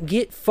 Don't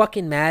get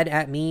fucking mad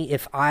at me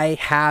if I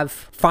have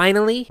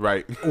finally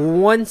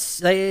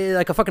once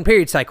like a fucking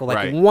period cycle,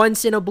 like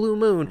once in a blue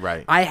moon,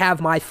 I have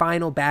my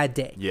final bad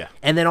day. Yeah.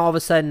 And then all of a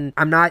sudden,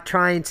 I'm not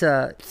trying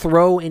to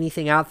throw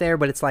anything out there,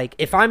 but it's like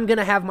if I'm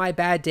gonna have my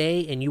bad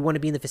day and you want to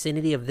be in the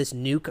vicinity of this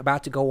nuke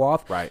about to go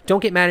off,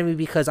 don't get mad at me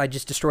because I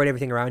just destroyed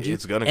everything around you.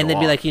 It's gonna and go then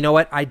off. Be like, you know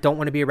what? I don't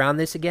want to be around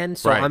this again,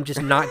 so I'm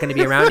just not going to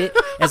be around it.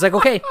 And it's like,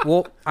 okay,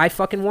 well, I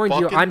fucking warned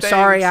you. I'm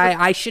sorry.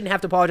 I shouldn't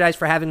have to apologize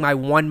for having my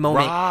one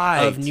moment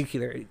of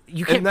nuclear.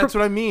 You can't. And that's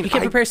what I mean. You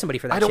can't prepare somebody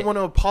for that. I don't want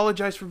to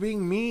apologize for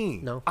being me.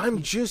 No,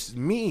 I'm just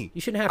me.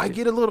 You shouldn't have to. I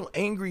get a little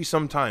angry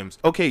sometimes.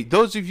 Okay,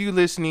 those of you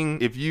listening,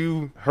 if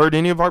you heard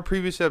any of our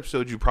previous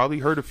episodes, you probably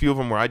heard a few of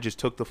them where I just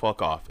took the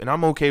fuck off, and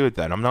I'm okay with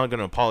that. I'm not going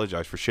to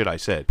apologize for shit I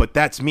said, but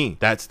that's me.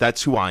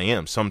 That's who I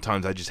am.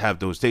 Sometimes I just have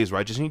those days where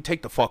I just need to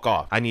take the fuck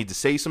off. I need to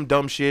say some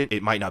dumb shit.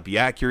 It might not be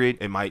accurate.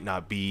 It might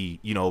not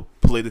be,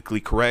 politically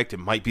correct. It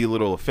might be a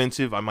little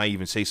offensive. I might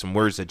even say some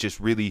words that just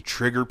really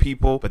trigger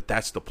people, but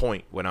that's the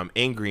point. When I'm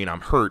angry and I'm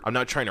hurt, I'm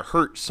not trying to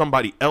hurt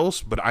somebody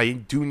else, but I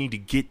do need to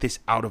get this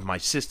out of my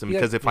system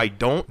because if I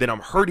don't, then I'm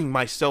hurting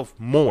myself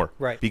more.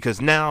 Right.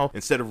 Because now,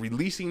 instead of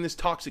releasing this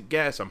toxic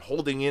gas, I'm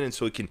holding in and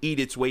so it can eat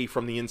its way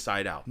from the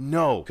inside out.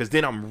 No, because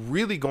then I'm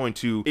really going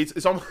to,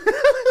 it's almost...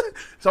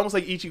 It's almost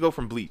like Ichigo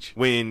from Bleach.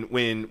 When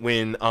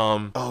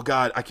oh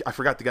god, I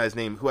forgot the guy's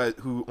name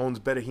who owns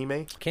Beta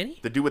Hime. Kenny?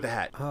 The dude with the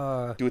hat.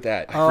 Dude with the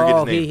hat. I forget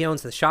his name. He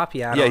owns the shop.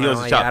 Yeah, he owns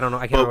the shop. I don't know.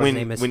 I can't remember what his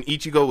name is. When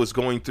Ichigo was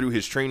going through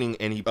his training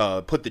and he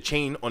put the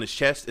chain on his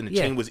chest and the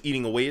chain was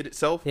eating away at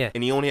itself,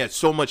 and he only had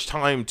so much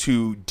time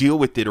to deal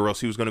with it or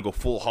else he was going to go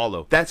full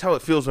hollow. That's how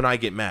it feels when I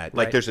get mad.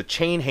 Like there's a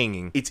chain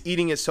hanging, it's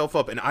eating itself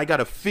up, and I got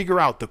to figure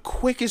out the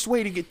quickest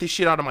way to get this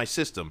shit out of my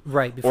system.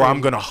 Right. Or I'm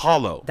going to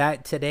hollow.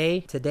 That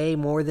today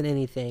more than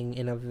anything, anything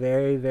in a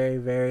very, very,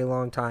 very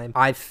long time.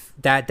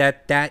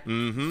 That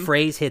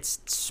phrase hits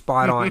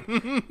spot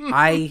on.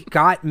 I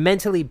got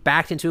mentally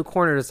backed into a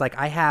corner. It's like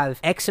I have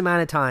X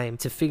amount of time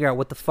to figure out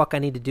what the fuck I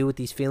need to do with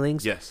these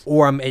feelings. Yes.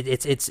 Or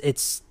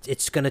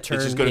it's gonna turn.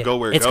 It's just gonna go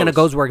where it it's goes. Gonna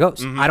go where it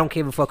goes. I don't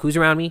give a fuck who's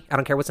around me. I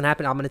don't care what's gonna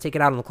happen. I'm gonna take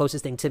it out on the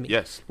closest thing to me.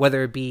 Yes.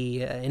 Whether it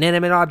be an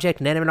inanimate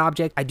object,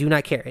 I do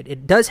not care.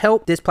 It does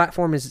help. This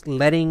platform is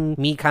letting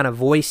me kind of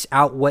voice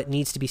out what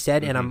needs to be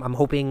said, and I'm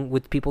hoping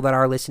with people that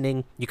are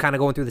listening, you're kind of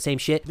going through the same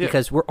shit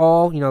because we're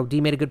all,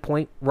 D made a good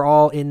point. We're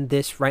all in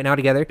this right now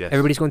together. Yes.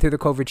 Everybody's going through their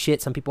COVID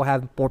shit. Some people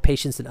have more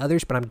patience than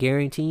others, but I'm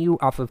guaranteeing you,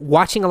 off of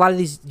watching a lot of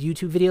these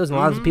YouTube videos and a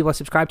lot of the people I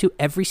subscribe to,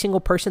 every single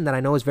person that I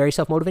know is very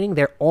self-motivating.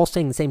 They're all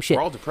saying the same shit.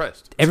 We're all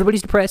depressed.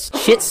 Everybody's depressed.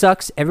 Shit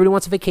sucks. Everybody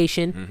wants a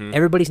vacation.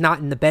 Everybody's not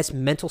in the best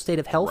mental state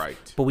of health.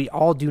 Right. But we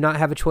all do not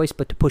have a choice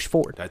but to push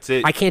forward. That's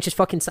it. I can't just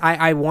fucking.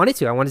 I wanted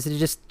to. I wanted to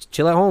just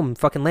chill at home,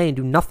 fucking lay and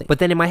do nothing. But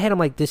then in my head, I'm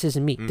like, this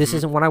isn't me. This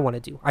isn't what I want to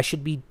do. I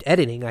should be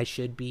editing. I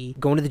should be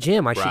going to the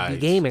gym. I should be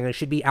gaming. I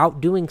should be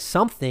out doing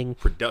something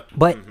productive.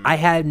 But I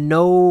had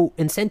no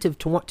incentive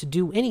to want to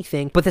do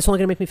anything. But that's only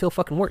gonna make me feel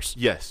fucking worse.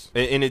 Yes,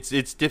 and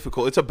it's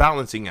difficult. It's a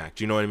balancing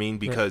act. You know what I mean?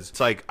 Because it's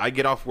like I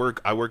get off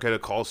work. I work at a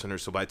call center,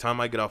 so by the time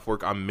I get off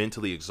work, I'm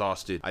mentally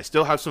exhausted. I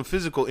still have some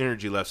physical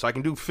energy left, so I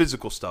can do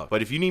physical stuff.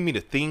 But if you need me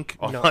to think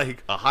on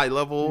like a high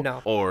level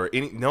or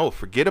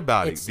forget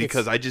about it,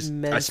 because I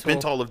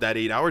spent all of that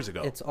 8 hours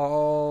ago. It's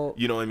all,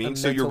 you know what I mean?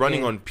 So you're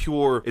running on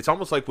pure. It's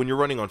almost like when you're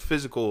running on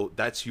physical,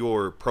 that's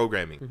your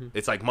programming.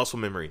 It's like muscle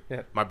memory.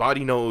 My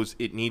body knows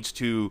it needs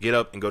to get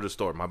up and go to the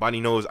store. My body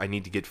knows I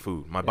need to get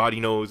food. My body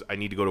knows I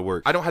need to go to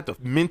work. I don't have to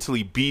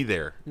mentally be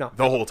there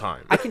the whole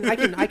time. I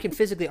can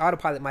physically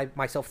autopilot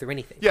myself through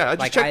anything. Yeah, I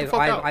just check the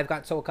fuck out. I've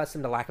gotten so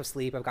accustomed to lack of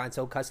sleep. I've gotten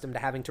so accustomed to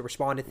having to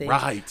respond to things.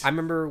 Right. I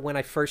remember when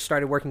I first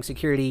started working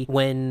security,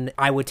 when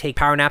I would take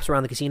power naps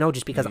around the casino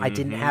just because I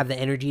didn't have the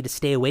energy to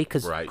stay awake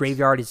because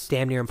graveyard is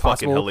damn near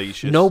impossible. Fucking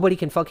hellacious. Nobody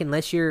can fucking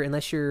unless you're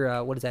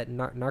what is that,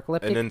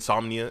 narcoleptic? And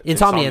insomniac.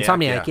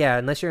 Insomniac. Yeah,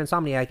 unless you're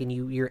insomniac and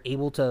you're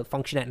able to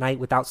function at night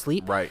without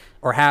sleep,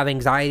 or have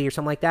anxiety or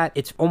something like that,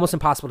 it's almost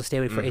impossible to stay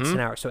awake for 8 to 10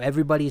 hours. So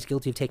everybody is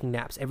guilty of taking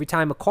naps. Every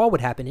time a call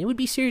would happen, it would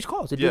be serious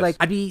calls. It'd be like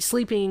I'd be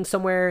sleeping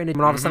somewhere, and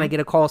all of a sudden I get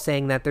a call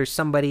saying that there's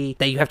somebody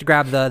that you have to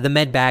grab the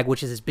med bag,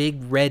 which is this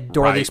big red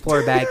Dora the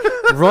Explorer bag,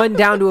 run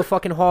down to a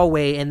fucking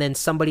hallway, and then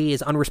somebody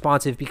is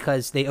unresponsive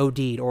because they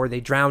OD'd or they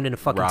drowned in a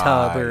fucking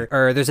tub,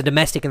 or there's a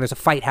domestic and there's a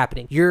fight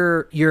happening.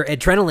 Your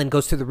adrenaline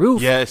goes through the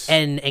roof,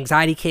 and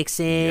anxiety kicks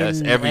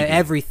in,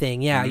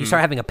 everything. You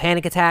start having a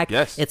panic attack.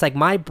 It's like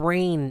my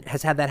brain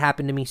has had that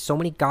happen to me so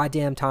many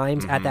goddamn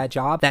times at that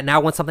job that now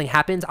when something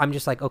happens, I'm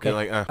just like,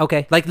 okay,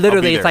 okay. Like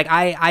literally, it's like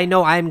I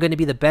know I'm going to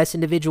be the best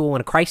individual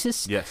in a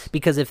crisis.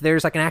 Because if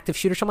there's like an active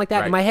shooter or something like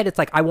that, in my head, it's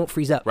like I won't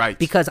freeze up.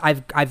 Because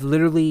I've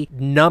literally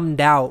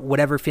numbed out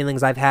whatever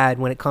feelings I've had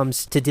when it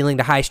comes to dealing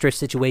to high stress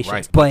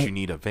situations. But you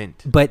need a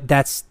vent. But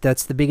that's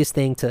the biggest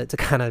thing to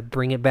kind of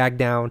bring it back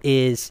down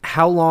is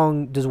how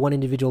long does one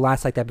individual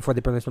last like that before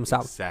they burn themselves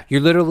out? Exactly.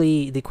 You're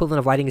literally the equivalent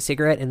of lighting a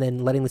cigarette and then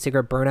letting the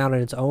cigarette burn out on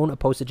its own,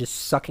 opposed to just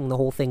sucking the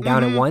whole thing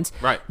down at once.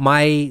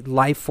 My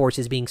life force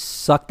is being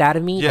sucked out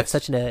of me at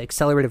such an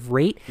accelerative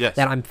rate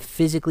that I'm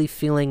physically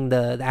feeling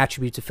the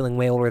attributes of feeling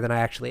way older than I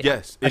actually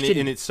am. And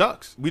it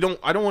sucks. I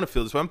don't want to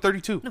feel this way. I'm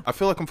 32. I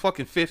feel like I'm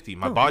fucking 50.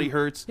 My body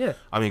hurts.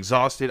 I'm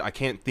exhausted. I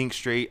can't think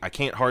straight. I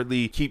can't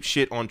hardly keep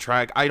shit on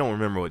track. I don't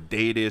remember what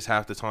day it is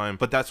half the time.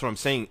 But that's what I'm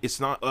saying. It's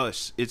not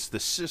us. It's the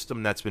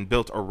system that's been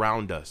built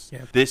around us.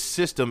 This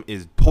system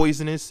is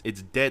poisonous.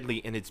 It's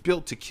deadly, and it's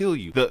built to kill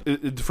you.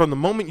 From the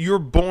moment you're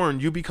born,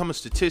 you become a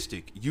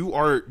statistic. You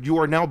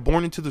are now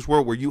born into this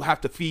world where you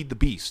have to feed the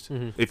beast.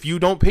 If you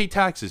don't pay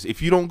taxes,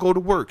 if you don't go to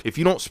work, if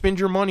you don't spend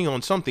your money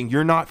on something,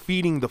 you're not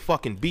feeding the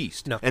fucking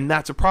beast. And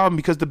that's a problem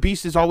because the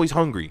beast is always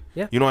hungry.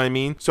 You know what I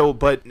mean? So,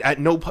 but at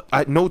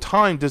no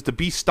time does the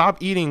beast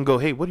stop eating and go,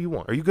 hey, what do you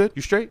want? Are you good?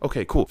 You straight?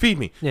 Okay, cool. Feed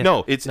me.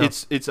 No, it's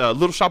a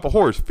Little Shop of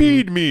Horrors.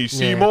 Feed me,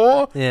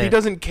 Seymour. He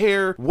doesn't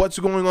care what's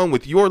going on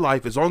with your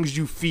life as long as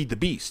you feed the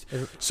beast.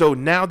 So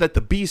now that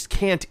the beast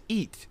can't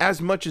eat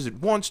as much as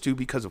it wants to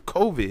because of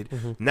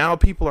COVID, now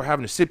people are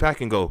having to sit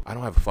back and go, I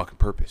don't have a fucking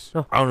purpose.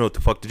 I don't know what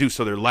the fuck to do.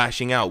 So they're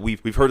lashing out.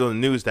 We've heard on the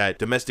news that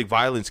domestic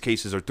violence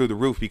cases are through the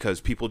roof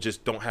because people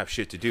just don't have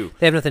shit to do.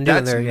 They have nothing to do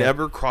in there. That's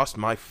never crossed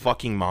my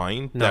fucking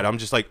mind that I'm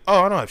just like,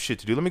 oh, I don't have shit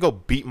to do. Let me go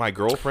beat my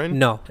girlfriend.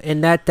 No,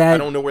 and that I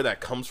don't know where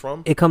that comes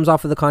from. It comes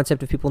off of the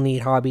concept of people need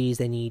hobbies,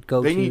 they need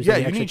go-tos.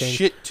 You need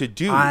shit to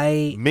do.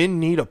 Men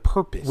need a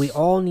purpose. We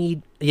all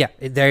need. Yeah,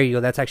 there you go.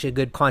 That's actually a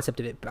good concept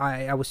of it.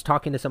 I was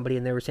talking to somebody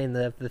and they were saying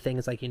the thing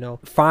is like,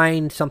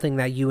 find something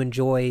that you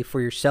enjoy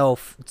for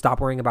yourself. Stop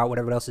worrying about what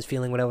everyone else is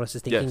feeling, what everyone else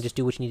is thinking. Just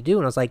do what you need to do.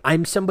 And I was like,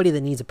 I'm somebody that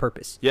needs a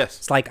purpose.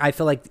 It's like, I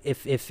feel like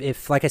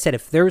if like I said,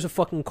 if there was a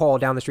fucking call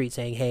down the street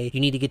saying, hey,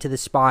 you need to get to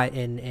this spot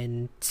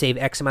and save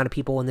X amount of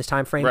people in this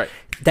time frame,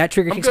 that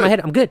trigger kicks in my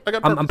head. I'm good.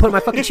 I'm putting my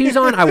fucking shoes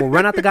on. I will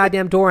run out the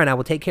goddamn door and I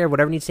will take care of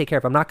whatever needs to take care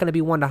of. I'm not going to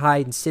be one to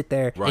hide and sit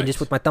there and just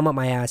with my thumb up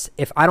my ass.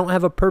 If I don't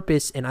have a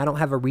purpose and I don't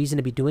have a reason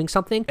to be be doing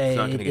something,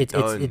 it's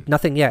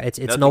nothing. Yeah, it's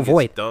Nothing null gets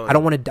void. done. I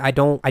don't want to. I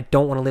don't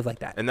want to live like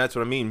that. And that's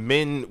what I mean.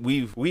 Men,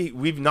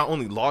 we've not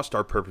only lost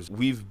our purpose,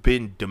 we've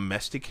been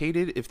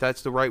domesticated, if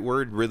that's the right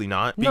word. Really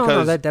not.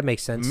 No, that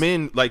makes sense.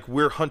 Men, like,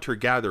 we're hunter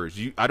gatherers.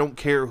 I don't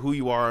care who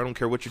you are. I don't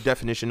care what your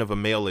definition of a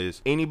male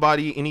is.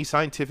 Anybody, any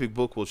scientific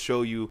book will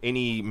show you,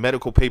 any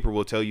medical paper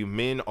will tell you,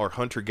 men are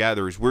hunter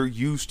gatherers. We're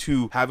used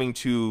to having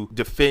to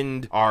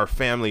defend our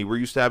family. We're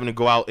used to having to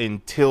go out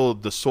and till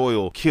the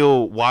soil,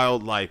 kill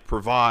wildlife,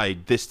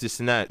 provide this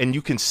and that. And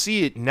you can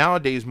see it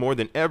nowadays more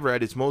than ever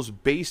at its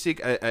most basic.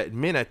 At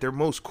men, at their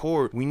most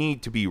core, we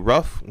need to be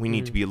rough, we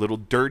need to be a little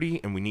dirty,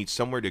 and we need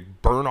somewhere to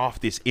burn off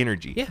this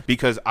energy. Yeah.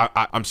 Because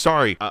I'm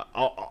sorry,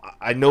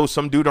 I know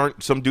some dudes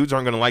aren't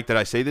going to like that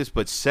I say this,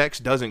 but sex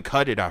doesn't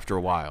cut it after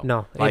a while.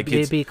 No, like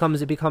it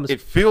becomes.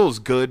 It feels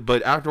good,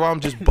 but after a while, I'm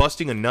just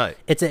busting a nut.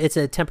 It's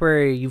a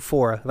temporary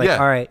euphoria. Like,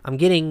 all right, I'm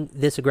getting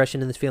this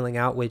aggression and this feeling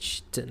out,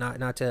 which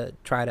not to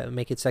try to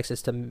make it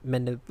sexist to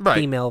men to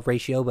female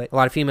ratio, but a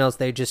lot of females,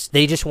 they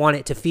just want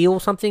it to feel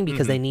something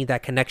because they need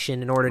that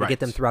connection in order to get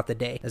them throughout the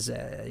day. As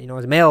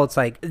a male, it's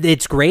like,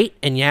 it's great,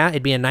 and yeah,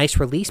 it'd be a nice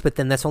release, but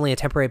then that's only a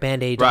temporary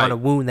band-aid on a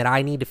wound that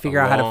I need to figure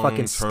out how to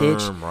fucking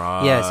stitch.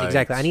 Yes,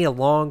 exactly. I need a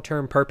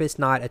long-term purpose,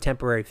 not a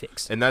temporary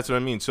fix. And that's what I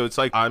mean. So it's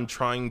like, I'm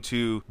trying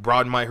to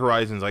broaden my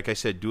horizons. Like I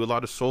said, do a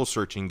lot of soul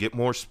searching, get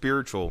more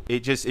spiritual. It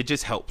just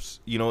helps.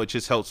 It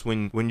just helps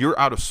when you're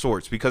out of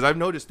sorts, because I've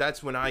noticed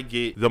that's when I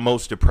get the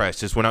most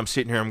depressed, is when I'm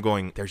sitting here, I'm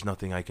going, there's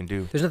nothing I can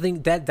do. There's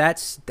nothing.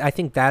 I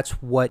think that's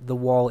what the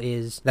wall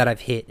is that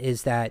I've hit,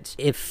 is that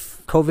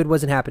if COVID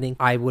wasn't happening,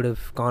 I would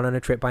have gone on a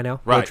trip by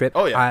now. Road trip.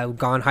 Oh yeah. I've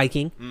gone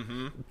hiking,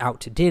 out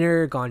to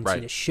dinner, gone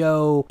seen a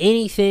show,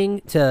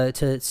 anything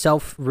to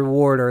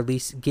self-reward, or at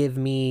least give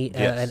me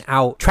an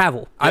out.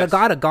 Travel. I'd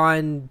have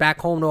gone back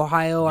home to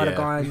Ohio. I'd have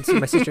gone to see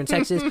my sister in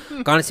Texas,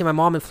 gone to see my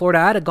mom in Florida.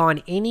 I'd have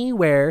gone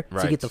anywhere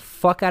to get the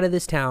fuck out of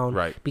this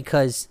town,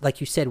 because like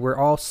you said, we're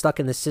all stuck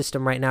in the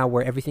system right now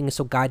where everything is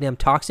so goddamn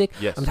toxic.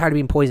 I'm tired of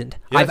being poisoned.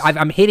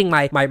 I'm hitting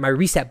my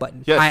reset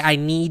button. I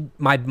need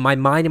my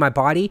mind and my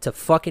body to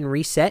fucking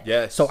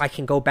reset, so I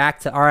can go back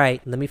to, all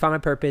right, let me find my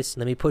purpose,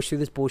 let me push through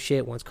this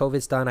bullshit. Once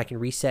COVID's done, I can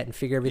reset and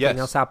figure everything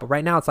else out. But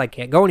right now, it's like,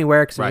 can't go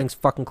anywhere because everything's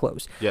fucking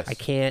closed. I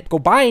can't go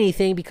buy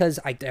anything because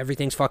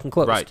everything's fucking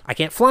closed. I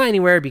can't fly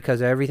anywhere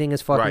because everything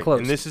is fucking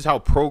closed. And this is how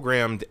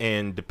programmed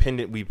and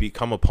dependent we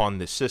become upon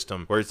this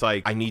system, where it's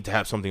like, I need to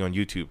have something on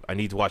YouTube, I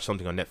need to watch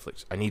something on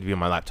Netflix, I need to be on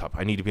my laptop,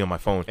 I need to be on my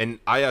phone. And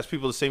I ask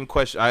people the same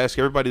question. I ask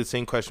everybody the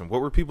same question.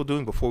 What were people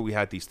doing before we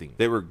had these things?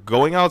 They were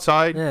going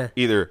outside,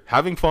 either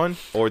having fun,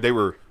 or they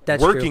were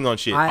working on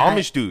shit.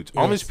 Amish dudes,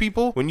 Amish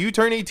people, when you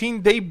turn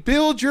 18, they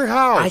build your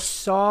house. I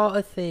saw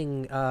a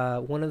thing.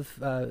 One of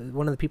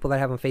the people that I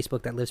have on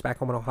Facebook that lives back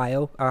home in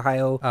Ohio.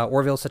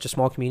 Orville is such a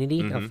small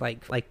community of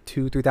like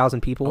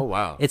 2,000-3,000 people. Oh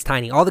wow, it's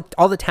tiny. All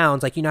the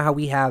towns, like, how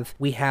we have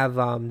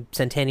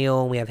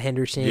Centennial, and we have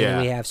Henderson,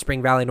 and we have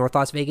Spring Valley, North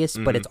Las Vegas,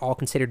 but it's all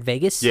considered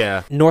Vegas.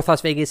 North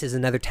Las Vegas is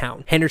another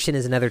town. Henderson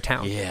is another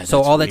town.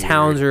 So all the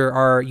towns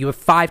are you have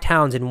 5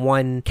 towns in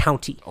one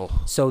county.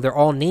 So they're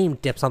all named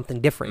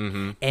something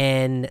different.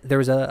 And there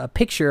was a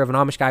picture of an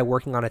Amish guy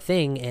working on a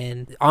thing,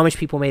 and Amish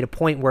people made a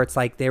point where it's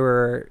like, they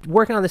were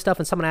working on this stuff,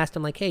 and someone asked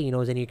him, like, hey,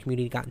 has any of your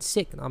community gotten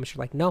sick? And the Amish are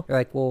like, no. They're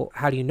like, well,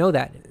 how do you know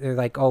that? They're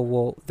like, oh,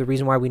 well, the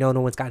reason why we know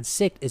no one's gotten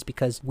sick is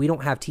because we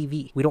don't have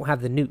TV. We don't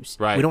have the news.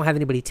 We don't have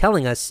anybody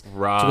telling us to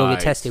go get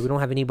tested. We don't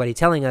have anybody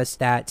telling us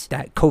that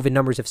COVID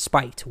numbers have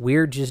spiked.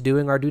 We're just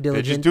doing our due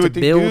diligence to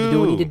do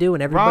what we need to do,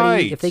 and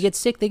everybody, if they get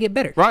sick, they get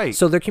better.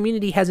 So their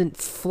community hasn't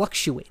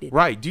fluctuated.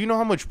 Do you know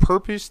how much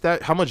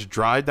how much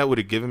drive that would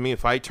have given me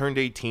if I turned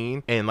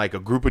 18 and like a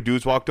group of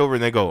dudes walked over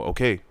and they go,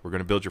 okay, we're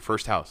gonna build your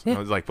first house. And I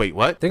was like, wait,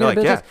 what? They're like,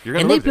 yeah, you're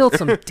gonna. And they built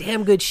some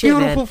damn good shit,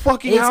 beautiful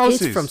fucking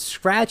houses. It's from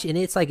scratch, and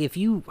it's like, I'd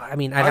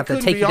have to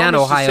take you down to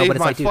Ohio, but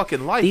it's like,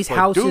 dude, these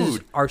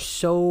houses are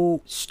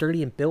so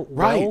sturdy and built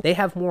well. They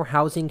have more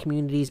housing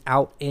communities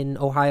out in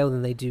Ohio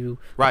than they do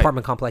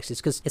apartment complexes,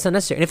 because it's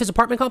unnecessary. And if it's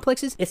apartment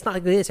complexes, it's not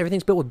like this.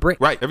 Everything's built with brick.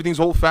 Everything's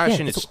old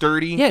fashioned. It's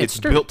sturdy. It's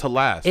built to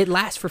last. It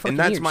lasts for fucking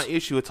years. And that's my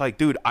issue. It's like,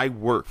 dude, I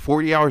work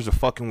 40 hours a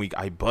fucking week.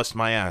 I bust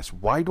my ass.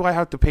 Why do I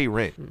have to pay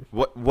rent?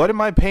 What am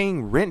I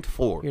paying rent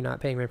for? You're not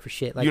paying rent for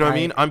shit. Like, you know what I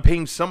mean? I'm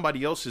paying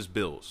somebody else's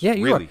bills. Yeah,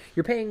 you are.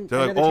 You're paying.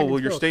 They're like, oh, well,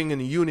 you're staying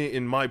in a unit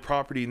in my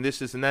property and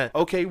this and that.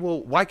 Okay,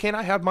 well, why can't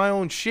I have my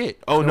own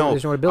shit? Oh no,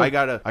 I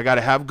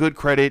gotta have good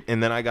credit,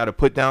 and then I gotta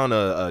put down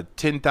a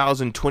 $10,000,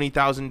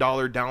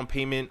 $20,000 down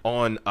payment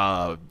on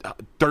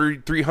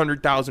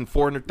 $300,000,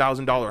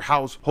 $400,000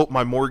 house. Hope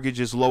my mortgage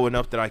is low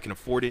enough that I can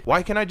afford it.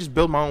 Why can't I just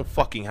build my own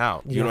fucking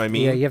house? You know what I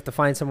mean? Yeah, you have to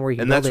find somewhere you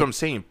can. And that's what I'm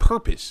saying.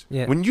 purpose.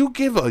 Yeah. When you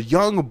give a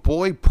young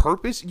boy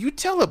purpose, you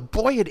tell a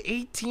boy at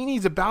 18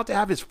 he's about to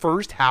have his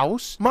first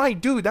house. My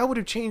dude, that would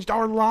have changed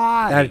our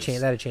lives. That'd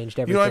have changed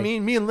everything. You know what I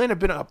mean? Me and Lynn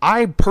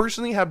I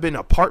personally have been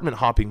apartment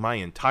hopping my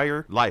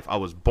entire life. I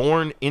was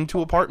born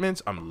into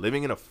apartments. I'm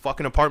living in a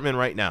fucking apartment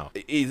right now.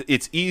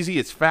 It's easy,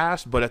 it's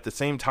fast, but at the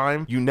same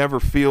time, you never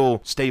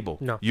feel stable.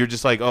 No. You're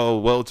just like, oh,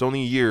 well, it's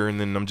only a year, and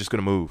then I'm just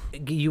gonna move.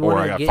 Or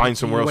I gotta find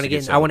somewhere else to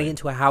get I want to get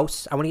into a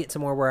house. I want to get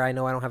somewhere where I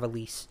know I don't have a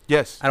lease.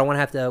 Yes. I don't want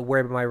to have to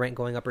worry about my rent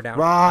going up or down.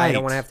 Right. I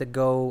don't want to have to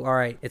go, all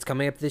right, it's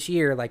coming up this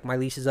year. Like, my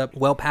lease is up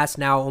well past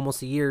now,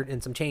 almost a year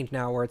and some change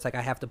now, where it's like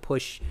I have to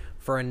push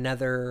for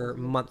another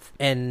month.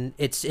 And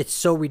it's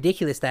so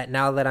ridiculous that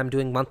now that I'm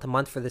doing month to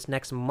month for this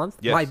next month,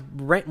 yes. my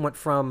rent went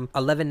from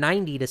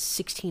 $1,190 to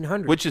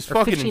 $1,600, which is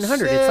fucking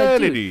insanity. It's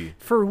like, dude,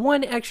 for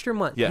one extra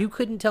month, yeah. you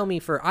couldn't tell me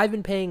I've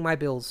been paying my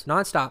bills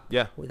nonstop,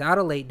 yeah, without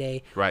a late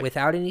day, right,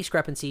 without any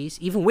discrepancies,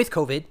 even with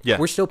COVID, yeah,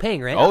 we're still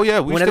paying rent. Oh yeah,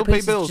 we when still other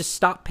pay bills. Just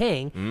stop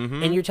paying,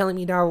 and you're telling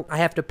me now I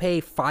have to pay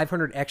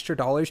 $500 extra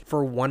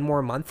for one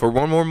more month, for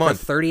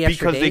 30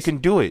 extra because days? they can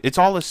do it. It's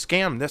all a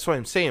scam. That's what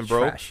I'm saying,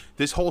 bro. Trash.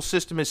 This whole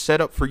system is set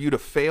up for you to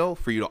fail,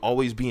 for you to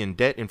always be in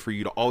debt, and for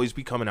you to always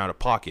be coming out of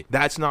pocket.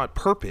 That's not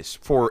purpose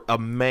for a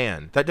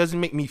man. That doesn't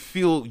make me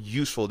feel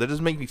useful. That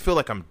doesn't make me feel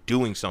like I'm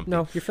doing something.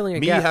 No, you're feeling a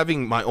me gap.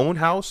 having my own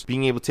house,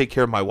 being able to take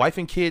care of my wife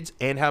and kids,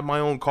 and have my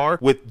own car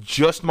with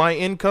just my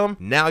income.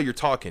 Now you're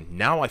talking.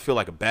 Now I feel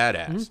like a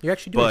badass. Mm-hmm. You're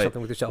actually doing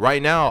something with yourself.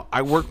 Right now,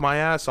 I work my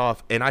ass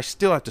off, and I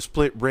still have to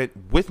split rent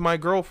with my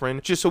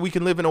girlfriend just so we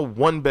can live in a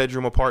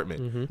 1-bedroom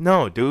apartment. Mm-hmm.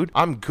 No, dude,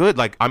 I'm good.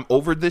 Like, I'm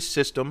over this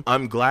system.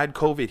 I'm glad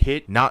COVID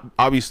hit. Not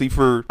obviously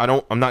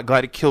I'm not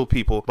glad it killed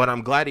people, but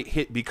I'm glad it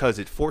hit because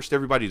it forced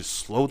everybody to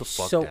slow the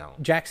fuck down. So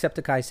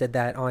Jacksepticeye said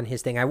that on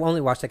his thing. I only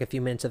watched like a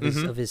few minutes of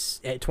his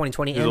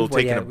 2020 his little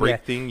taking a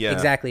break thing. Yeah,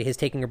 exactly. His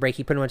taking a break.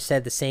 He pretty much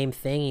said the same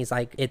thing. He's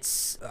like,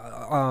 it's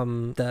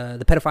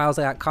the pedophiles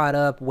that got caught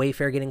up,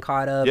 Wayfair getting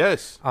caught up.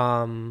 Yes.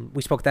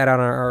 We spoke that on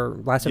our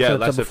last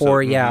episode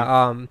before. Episode. Yeah.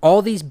 Mm-hmm.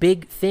 All these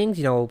big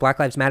things, Black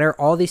Lives Matter.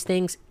 All these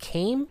things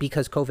came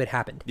because COVID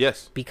happened.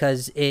 Yes.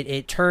 Because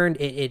it turned.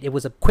 It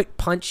was a quick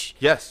punch.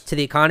 Yes. To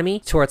the economy,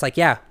 to where it's like,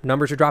 yeah,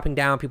 numbers are dropping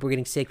down, people are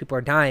getting sick, people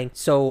are dying.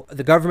 So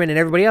the government and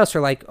everybody else are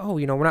like, oh,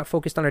 we're not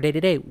focused on our day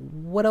to day.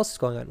 What else is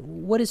going on?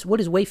 What is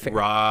Wayfair?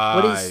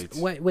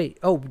 Right. Wait.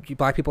 Oh,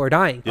 black people are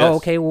dying. Yes. Oh,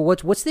 okay. Well,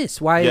 what's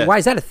this? Why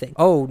is that a thing?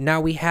 Oh,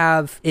 now we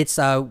have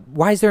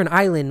why is there an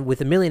island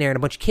with a millionaire and a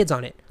bunch of kids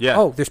on it? Yeah.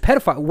 Oh, there's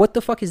pedophile. What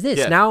the fuck is this?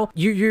 Yeah. Now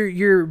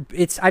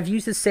I've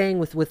used this saying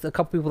with a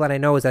couple people that I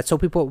know, is that so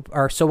people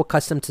are so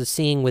accustomed to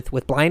seeing with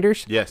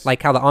blinders. Yes.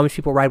 Like how the Amish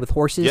people ride with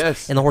horses.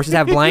 Yes. And the horses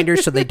have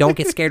blinders so they don't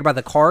get scared by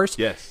the cars.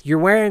 Yes. You're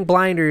wearing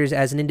blinders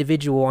as an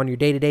individual on your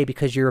day-to-day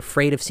because you're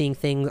afraid of seeing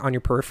things on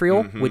your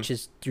peripheral, which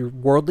is your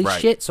worldly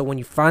shit. So when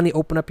you finally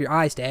open up your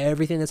eyes to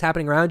everything that's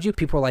happening around you,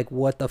 people are like,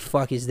 what the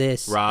fuck is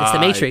this? Right. It's the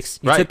Matrix.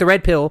 You took the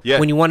red pill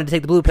when you wanted to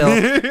take the blue pill,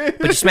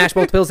 but you smashed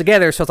both pills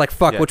together, so it's like,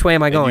 fuck, which way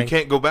am I going? And you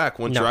can't go back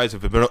once your eyes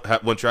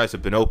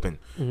have been open.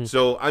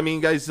 So, I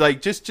mean, guys,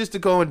 like, just to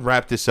go and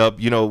wrap this up,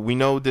 we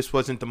know this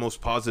wasn't the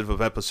most positive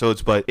of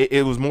episodes, but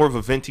it was more of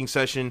a venting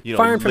session.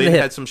 Lynn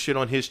had some shit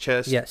on his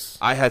chest. Yes.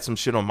 I had some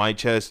shit on my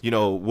chest.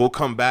 We'll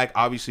come back.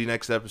 Obviously,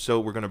 next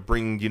episode, we're going to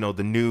bring,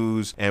 the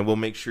news, and we'll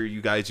make sure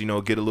you guys,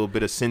 get a little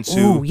bit of sensu.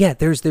 Oh, yeah.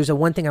 There's a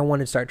one thing I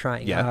wanted to start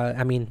trying. Yeah.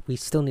 I mean, we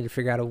still need to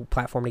figure out a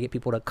platform to get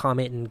people to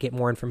comment and get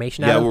more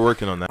information out of. Yeah, we're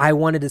working on that. I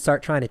wanted to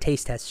start trying to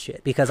taste test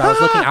shit because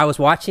I was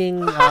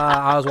watching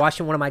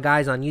one of my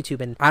guys on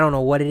YouTube, and I don't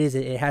know what it is.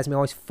 It has me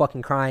always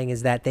fucking crying,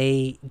 is that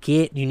they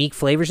get unique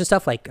flavors and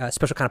stuff, like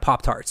special kind of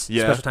Pop-Tarts,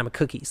 special time of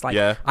cookies. Like,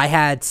 I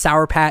had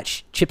Sour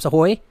Patch Chips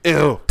Ahoy.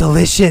 Ew.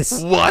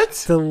 Delicious.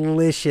 What?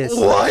 Delicious.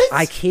 What?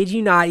 I kid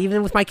you not.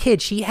 Even with my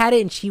kid, she had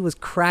it and she was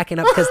cracking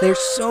up because they're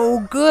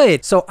so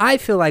good. So I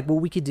feel like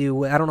what we could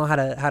do, I don't know how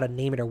to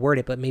name it or word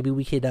it, but maybe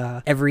we could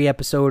every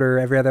episode or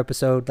every other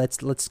episode,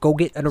 let's go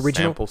get an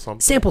original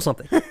sample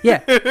something.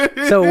 Yeah.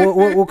 So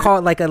we'll call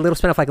it like a little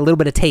spin off, like a little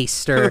bit of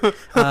taste, or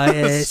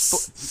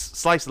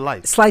slice of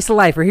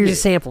life, or here's a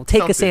sample.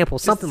 Take a sample,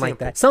 something like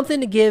that.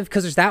 Something to give,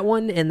 because there's that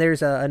one, and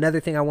there's another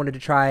thing I wanted to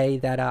try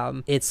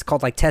that it's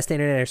called like Test the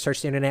Internet or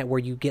Search the Internet, where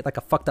you get like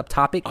a fucked up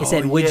topic. It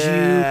said,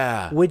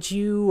 would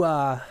you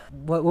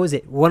what was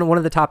it? One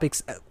of the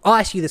topics. I'll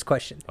ask you this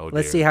question.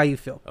 Let's see how you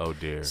feel. Oh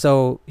dear.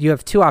 So you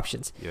have two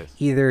options. Yes.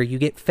 Either you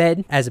get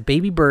fed as a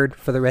baby bird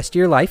for the rest of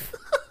your life,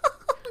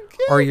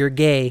 or you're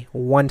gay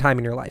one time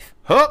in your life.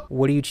 Huh?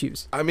 What do you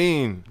choose? I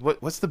mean,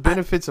 what's the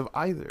benefits of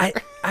either?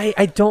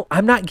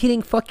 I'm not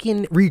getting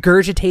fucking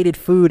regurgitated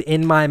food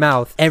in my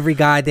mouth every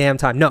goddamn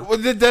time. No. Well,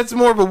 that's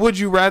more of a would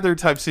you rather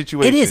type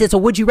situation. It is. It's a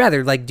would you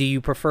rather. Like, do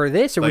you prefer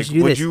this, or would you do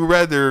this? Would you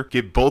rather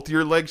get both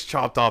your legs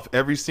chopped off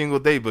every single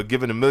day but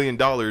given $1 million,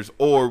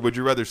 or would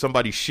you rather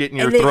somebody shit in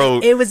your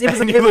throat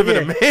and you live in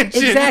a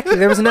mansion? Exactly.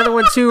 There was another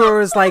one too where it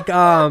was like,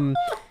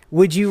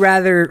 would you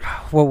rather,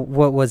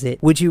 what was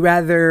it? Would you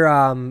rather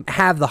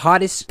have the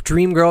hottest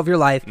dream girl of your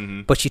life,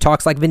 but she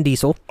talks like Vin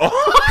Diesel?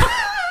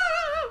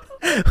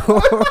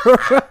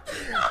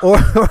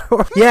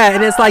 Yeah,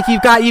 and it's like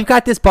you've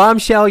got this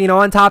bombshell, you know,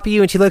 on top of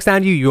you, and she looks down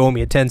at you. You owe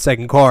me a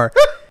 10-second car.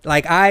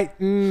 Like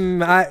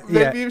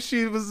Maybe if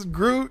she was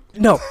Groot.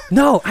 No,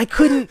 I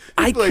couldn't.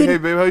 Like, hey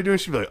babe, how you doing?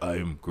 She'd be like, I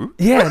am Groot.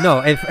 Yeah,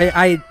 no. If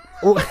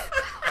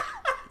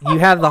you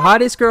have the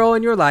hottest girl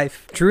in your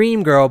life,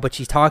 dream girl, but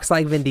she talks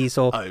like Vin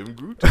Diesel. I am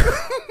Groot.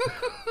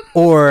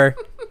 Or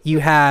you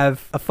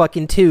have a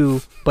fucking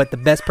 2, but the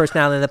best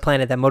personality on the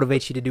planet that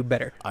motivates you to do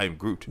better. I am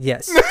Groot.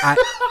 Yes.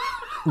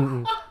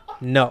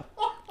 No.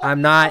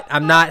 I'm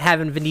not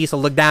having Vin Diesel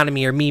look down at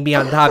me or me be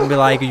on top and be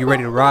like, are you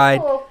ready to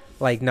ride?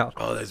 Like, no.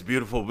 Oh, that's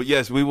beautiful. But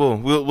yes, we will.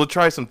 We'll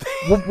try some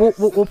things.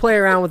 We'll play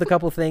around with a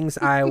couple of things.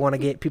 I want to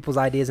get people's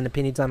ideas and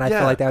opinions on. I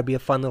feel like that would be a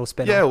fun little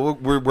spin. Yeah,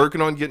 we're working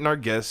on getting our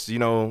guests. You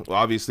know,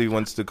 obviously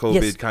once the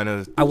COVID kind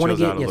of I want to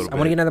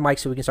get another mic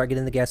so we can start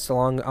getting the guests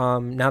along.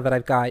 Now that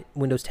I've got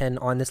Windows 10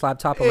 on this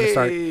laptop, I'm going to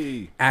start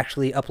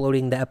actually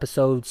uploading the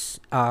episodes.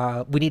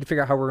 We need to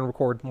figure out how we're going to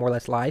record more or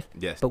less live.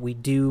 Yes. But we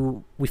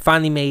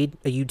finally made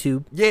a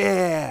YouTube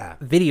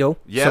video.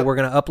 Yeah. So we're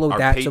going to upload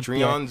that.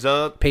 Patreon's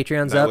up.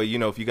 Patreon's that up. Way, you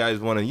know, if you guys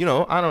want to, you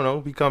know, I don't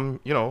know, become,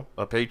 you know,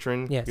 a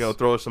patron. Yes. You know,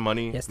 throw us some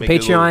money. Yes. Make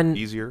it a little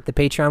easier. The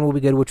Patreon will be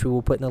good, which we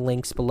will put in the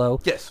links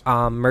below. Yes.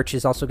 Merch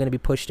is also going to be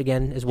pushed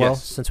again as well,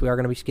 since we are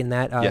going to be getting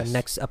that.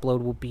 Next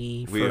upload will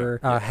be for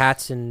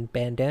hats and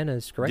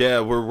bandanas, correct?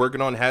 Yeah, we're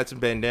working on hats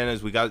and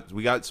bandanas. We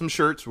got some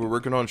shirts. We're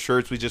working on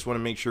shirts. We just want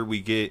to make sure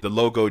we get the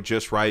logo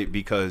just right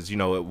because, you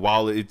know,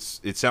 while it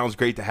sounds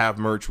great to have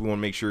merch, we want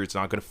to make sure it's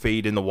not going to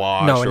fade in the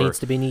wash. No, it needs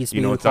to be. You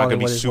know, it's not going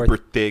to be super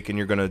thick and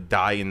you're going to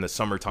die in the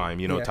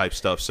summertime, you know, type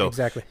stuff. So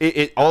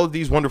exactly. All of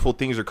these wonderful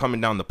things are coming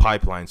down the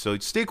pipeline. So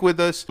stick with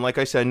us. Like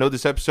I said, I know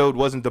this episode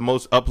wasn't the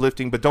most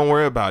uplifting, but don't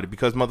worry about it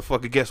because,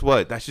 motherfucker, guess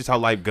what? That's just how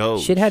life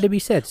goes. Shit had to be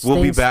said.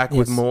 We'll be back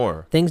with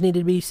more. Things need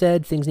to be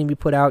said. Things need to be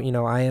put out. You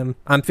know,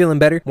 I'm feeling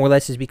better. More or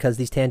less is because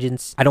these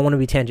tangents, I don't want to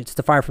be tangents. It's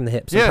the fire from the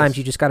hip. Sometimes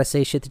you just got to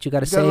say shit that you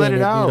got to say. Let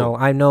it out. You know,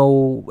 I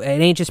know it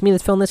ain't just me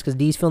that's feeling this because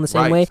D's feeling the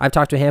same way. I've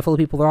talked to a handful of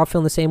people. They're all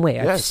feeling the same way.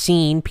 I've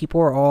seen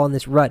people are all in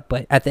this rut,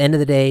 but at the end of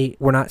the day,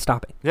 we're not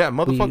stopping. Yeah,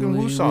 motherfucking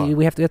woosah.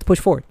 We have to push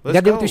forward. You got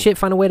to deal with your shit,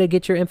 find a way to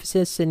get your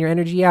emphasis and your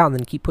energy out, and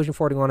then keep pushing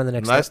forward and going on to the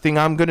next Last thing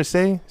I'm going to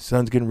say,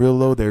 sun's getting real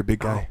low there, big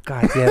guy. Oh,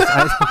 God,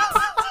 yes.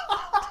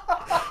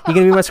 You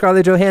going to be my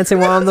Scarlett Johansson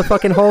while I'm the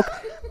fucking Hulk?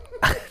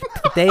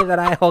 The day that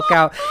I Hulk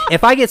out,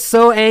 if I get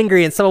so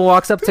angry and someone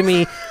walks up to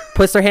me,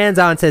 puts their hands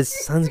out and says,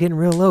 sun's getting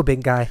real low,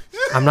 big guy,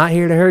 I'm not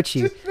here to hurt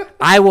you.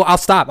 I'll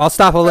stop.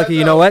 I'll look at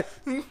you know what?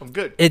 I'm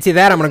good. It's either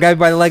that I'm going to grab you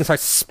by the leg and start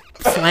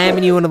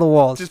slamming you into the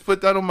walls. Just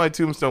put that on my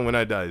tombstone when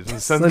I die.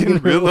 The sun's getting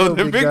real low,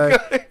 big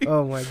guy.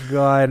 Oh my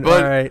God.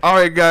 But, all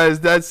right,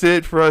 guys, that's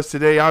it for us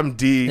today. I'm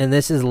D. And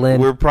this is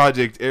Lynn. We're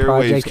Project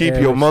Airwaves. Keep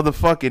your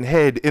motherfucking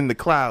head in the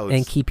clouds.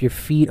 And keep your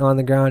feet on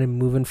the ground and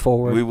moving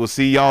forward. We will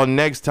see y'all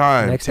next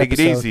time. Take it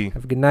easy.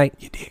 Have a good night.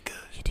 You did good.